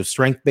relative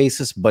strength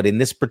basis. But in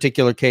this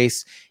particular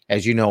case,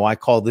 as you know, I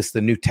call this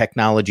the new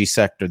technology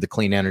sector, the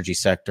clean energy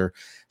sector.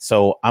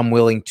 So I'm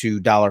willing to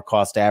dollar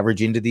cost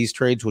average into these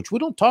trades, which we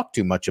don't talk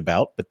too much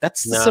about, but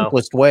that's the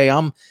simplest way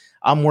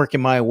I'm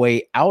working my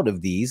way out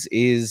of these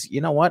is, you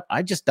know what?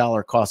 I just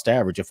dollar cost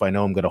average if I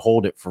know I'm going to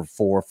hold it for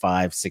 4,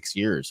 5, 6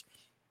 years.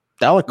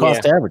 Dollar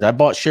cost average. I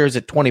bought shares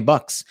at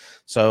 $20.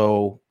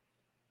 So,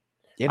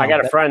 I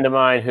got a friend of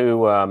mine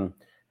who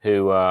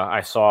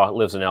I saw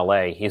lives in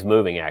LA. He's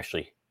moving,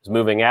 actually. He's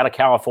moving out of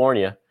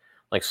California,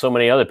 like so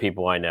many other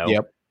people I know,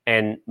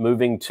 and he's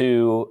moving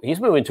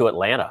to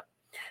Atlanta.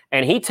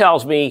 And he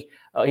tells me,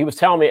 he was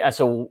telling me, I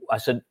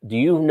said, do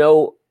you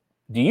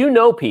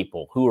know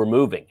people who are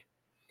moving?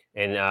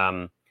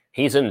 And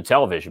he's in the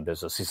television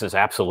business. He says,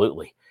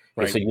 absolutely.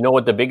 Right. He said, you know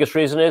what the biggest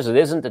reason is? It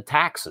isn't the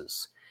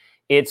taxes.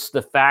 It's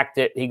the fact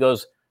that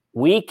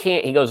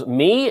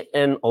me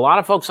and a lot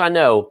of folks I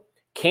know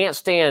can't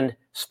stand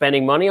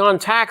spending money on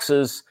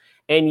taxes.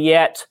 And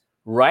yet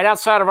right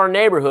outside of our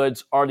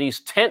neighborhoods are these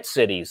tent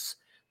cities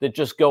that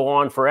just go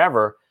on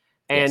forever.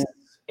 And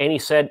he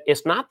said,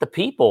 it's not the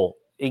people.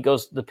 He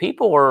goes, the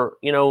people are,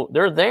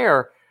 they're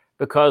there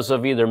because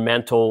of either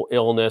mental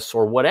illness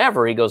or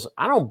whatever. He goes,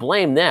 I don't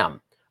blame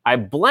them. I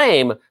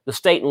blame the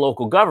state and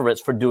local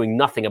governments for doing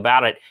nothing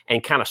about it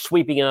and kind of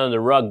sweeping it under the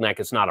rug like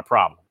it's not a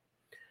problem.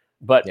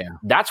 But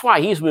that's why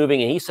he's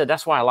moving. And he said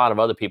that's why a lot of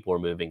other people are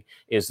moving,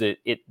 is that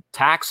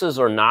taxes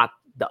are not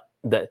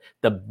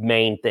the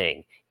main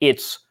thing.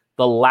 It's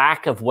the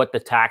lack of what the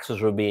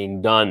taxes are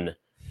being done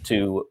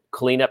to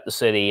clean up the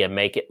city and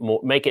make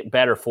it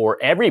better for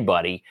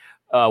everybody,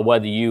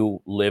 whether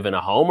you live in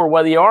a home or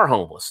whether you are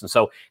homeless. And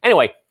so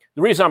anyway,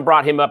 the reason I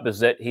brought him up is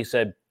that he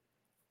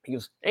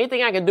goes,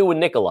 anything I can do with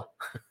Nikola?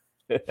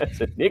 I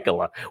said,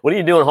 Nikola, what are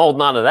you doing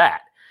holding on to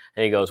that?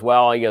 And he goes,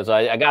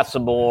 I got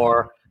some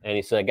more. And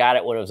he said, I got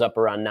it when it was up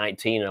around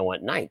 19. And I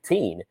went,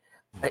 19?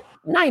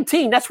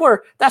 19? That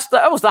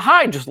was the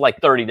high just like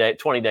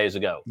 20 days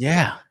ago.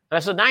 Yeah. And I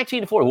said,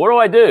 19 to 40, what do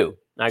I do?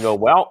 And I go,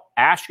 well,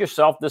 ask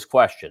yourself this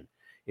question.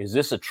 Is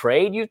this a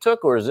trade you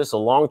took, or is this a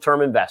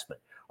long-term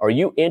investment? Are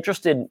you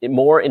interested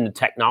more in the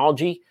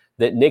technology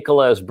that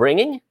Nikola is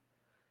bringing?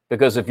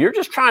 Because if you're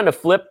just trying to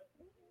flip,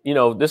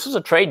 this is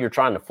a trade you're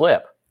trying to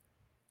flip.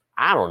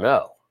 I don't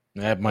know.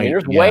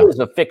 There's ways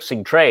of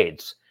fixing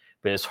trades,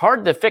 but it's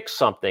hard to fix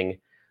something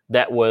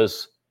that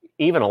was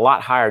even a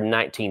lot higher than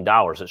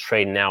 $19. It's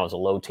trading now as a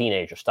low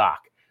teenager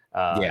stock.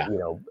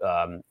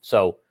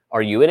 So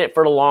are you in it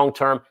for the long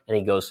term?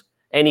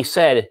 And he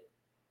said,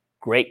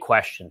 great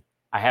question.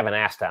 I haven't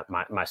asked that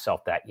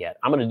myself that yet.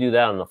 I'm going to do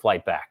that on the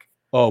flight back.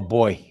 Oh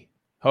boy.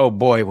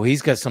 Well,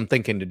 he's got some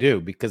thinking to do,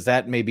 because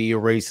that maybe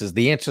erases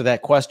the answer to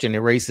that question.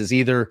 Erases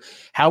either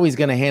how he's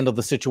going to handle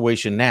the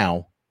situation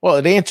now. Well,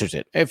 it answers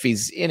it. If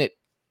he's in it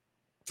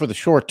for the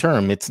short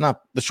term, it's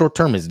not, the short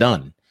term is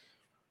done.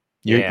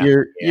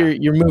 You're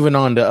moving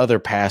on to other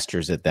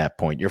pastures at that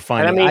point. You're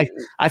finding,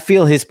 I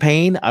feel his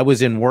pain. I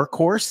was in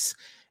Workhorse,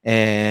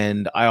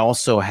 and I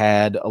also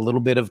had a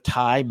little bit of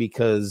tie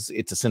because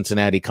it's a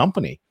Cincinnati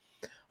company.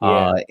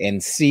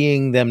 And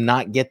seeing them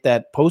not get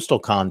that postal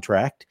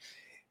contract,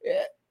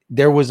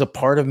 there was a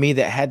part of me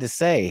that had to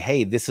say,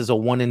 hey, this is a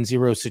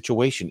 1-0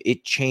 situation.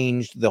 It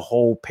changed the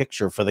whole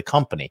picture for the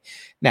company.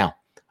 Now,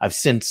 I've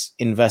since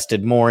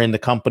invested more in the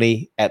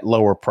company at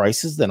lower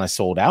prices than I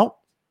sold out,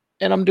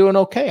 and I'm doing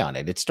okay on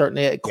it. It's starting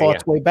to claw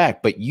its way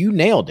back, but you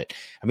nailed it.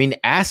 I mean,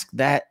 ask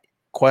that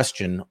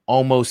question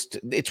almost.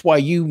 It's why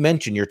you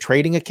mentioned your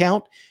trading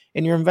account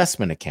and your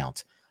investment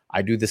account.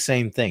 I do the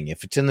same thing.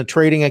 If it's in the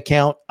trading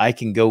account, I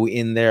can go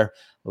in there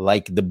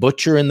like the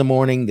butcher in the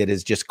morning that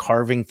is just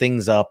carving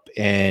things up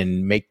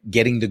and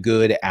getting the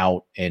good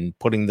out and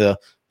putting the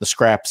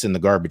scraps in the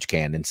garbage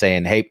can and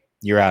saying, hey,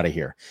 you're out of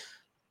here.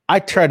 I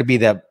try to be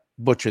that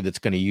butcher that's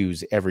going to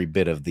use every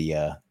bit of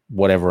the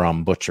whatever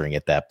I'm butchering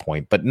at that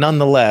point. But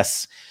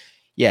nonetheless,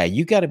 yeah,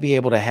 you got to be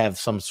able to have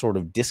some sort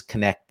of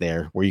disconnect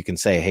there where you can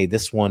say, hey,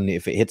 this one,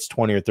 if it hits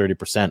 20 or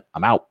 30%,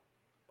 I'm out.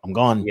 I'm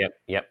gone.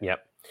 Yep.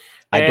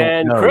 I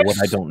don't know Chris,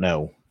 what I don't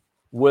know.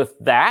 With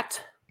that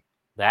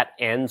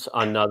ends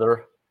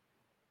another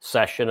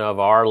session of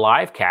our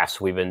live cast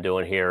we've been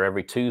doing here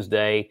every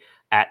Tuesday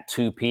at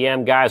 2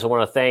 p.m. Guys, I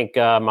want to thank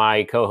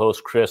my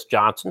co-host Chris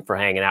Johnson for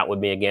hanging out with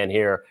me again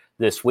here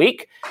this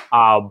week.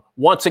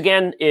 Once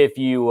again, if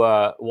you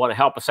want to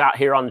help us out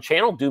here on the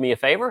channel, do me a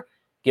favor.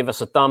 Give us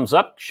a thumbs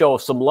up, show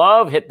us some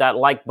love, hit that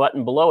like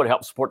button below. It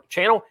helps support the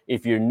channel.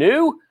 If you're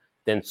new,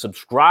 then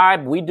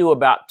subscribe. We do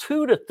about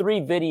 2 to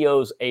 3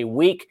 videos a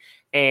week,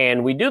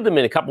 and we do them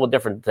in a couple of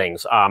different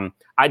things.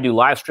 I do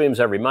live streams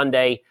every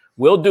Monday.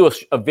 We'll do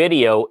a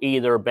video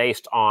either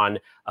based on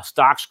a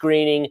stock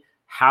screening,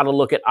 how to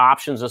look at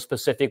options a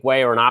specific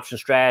way or an option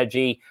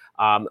strategy,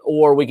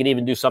 or we can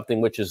even do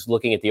something which is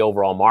looking at the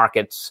overall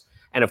markets.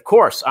 And of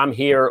course, I'm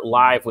here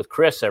live with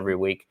Chris every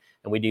week,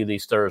 and we do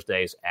these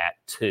Thursdays at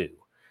 2.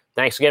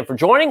 Thanks again for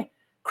joining.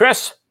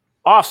 Chris,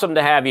 awesome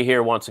to have you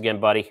here once again,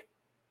 buddy.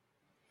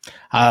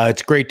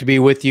 It's great to be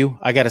with you.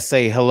 I got to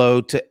say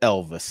hello to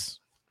Elvis.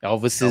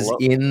 Elvis is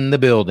in the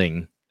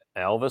building.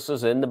 Elvis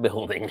is in the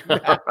building.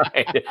 All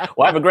right.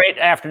 Well, have a great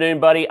afternoon,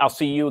 buddy. I'll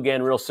see you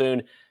again real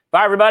soon.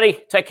 Bye,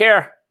 everybody. Take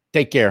care.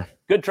 Take care.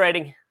 Good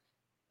trading.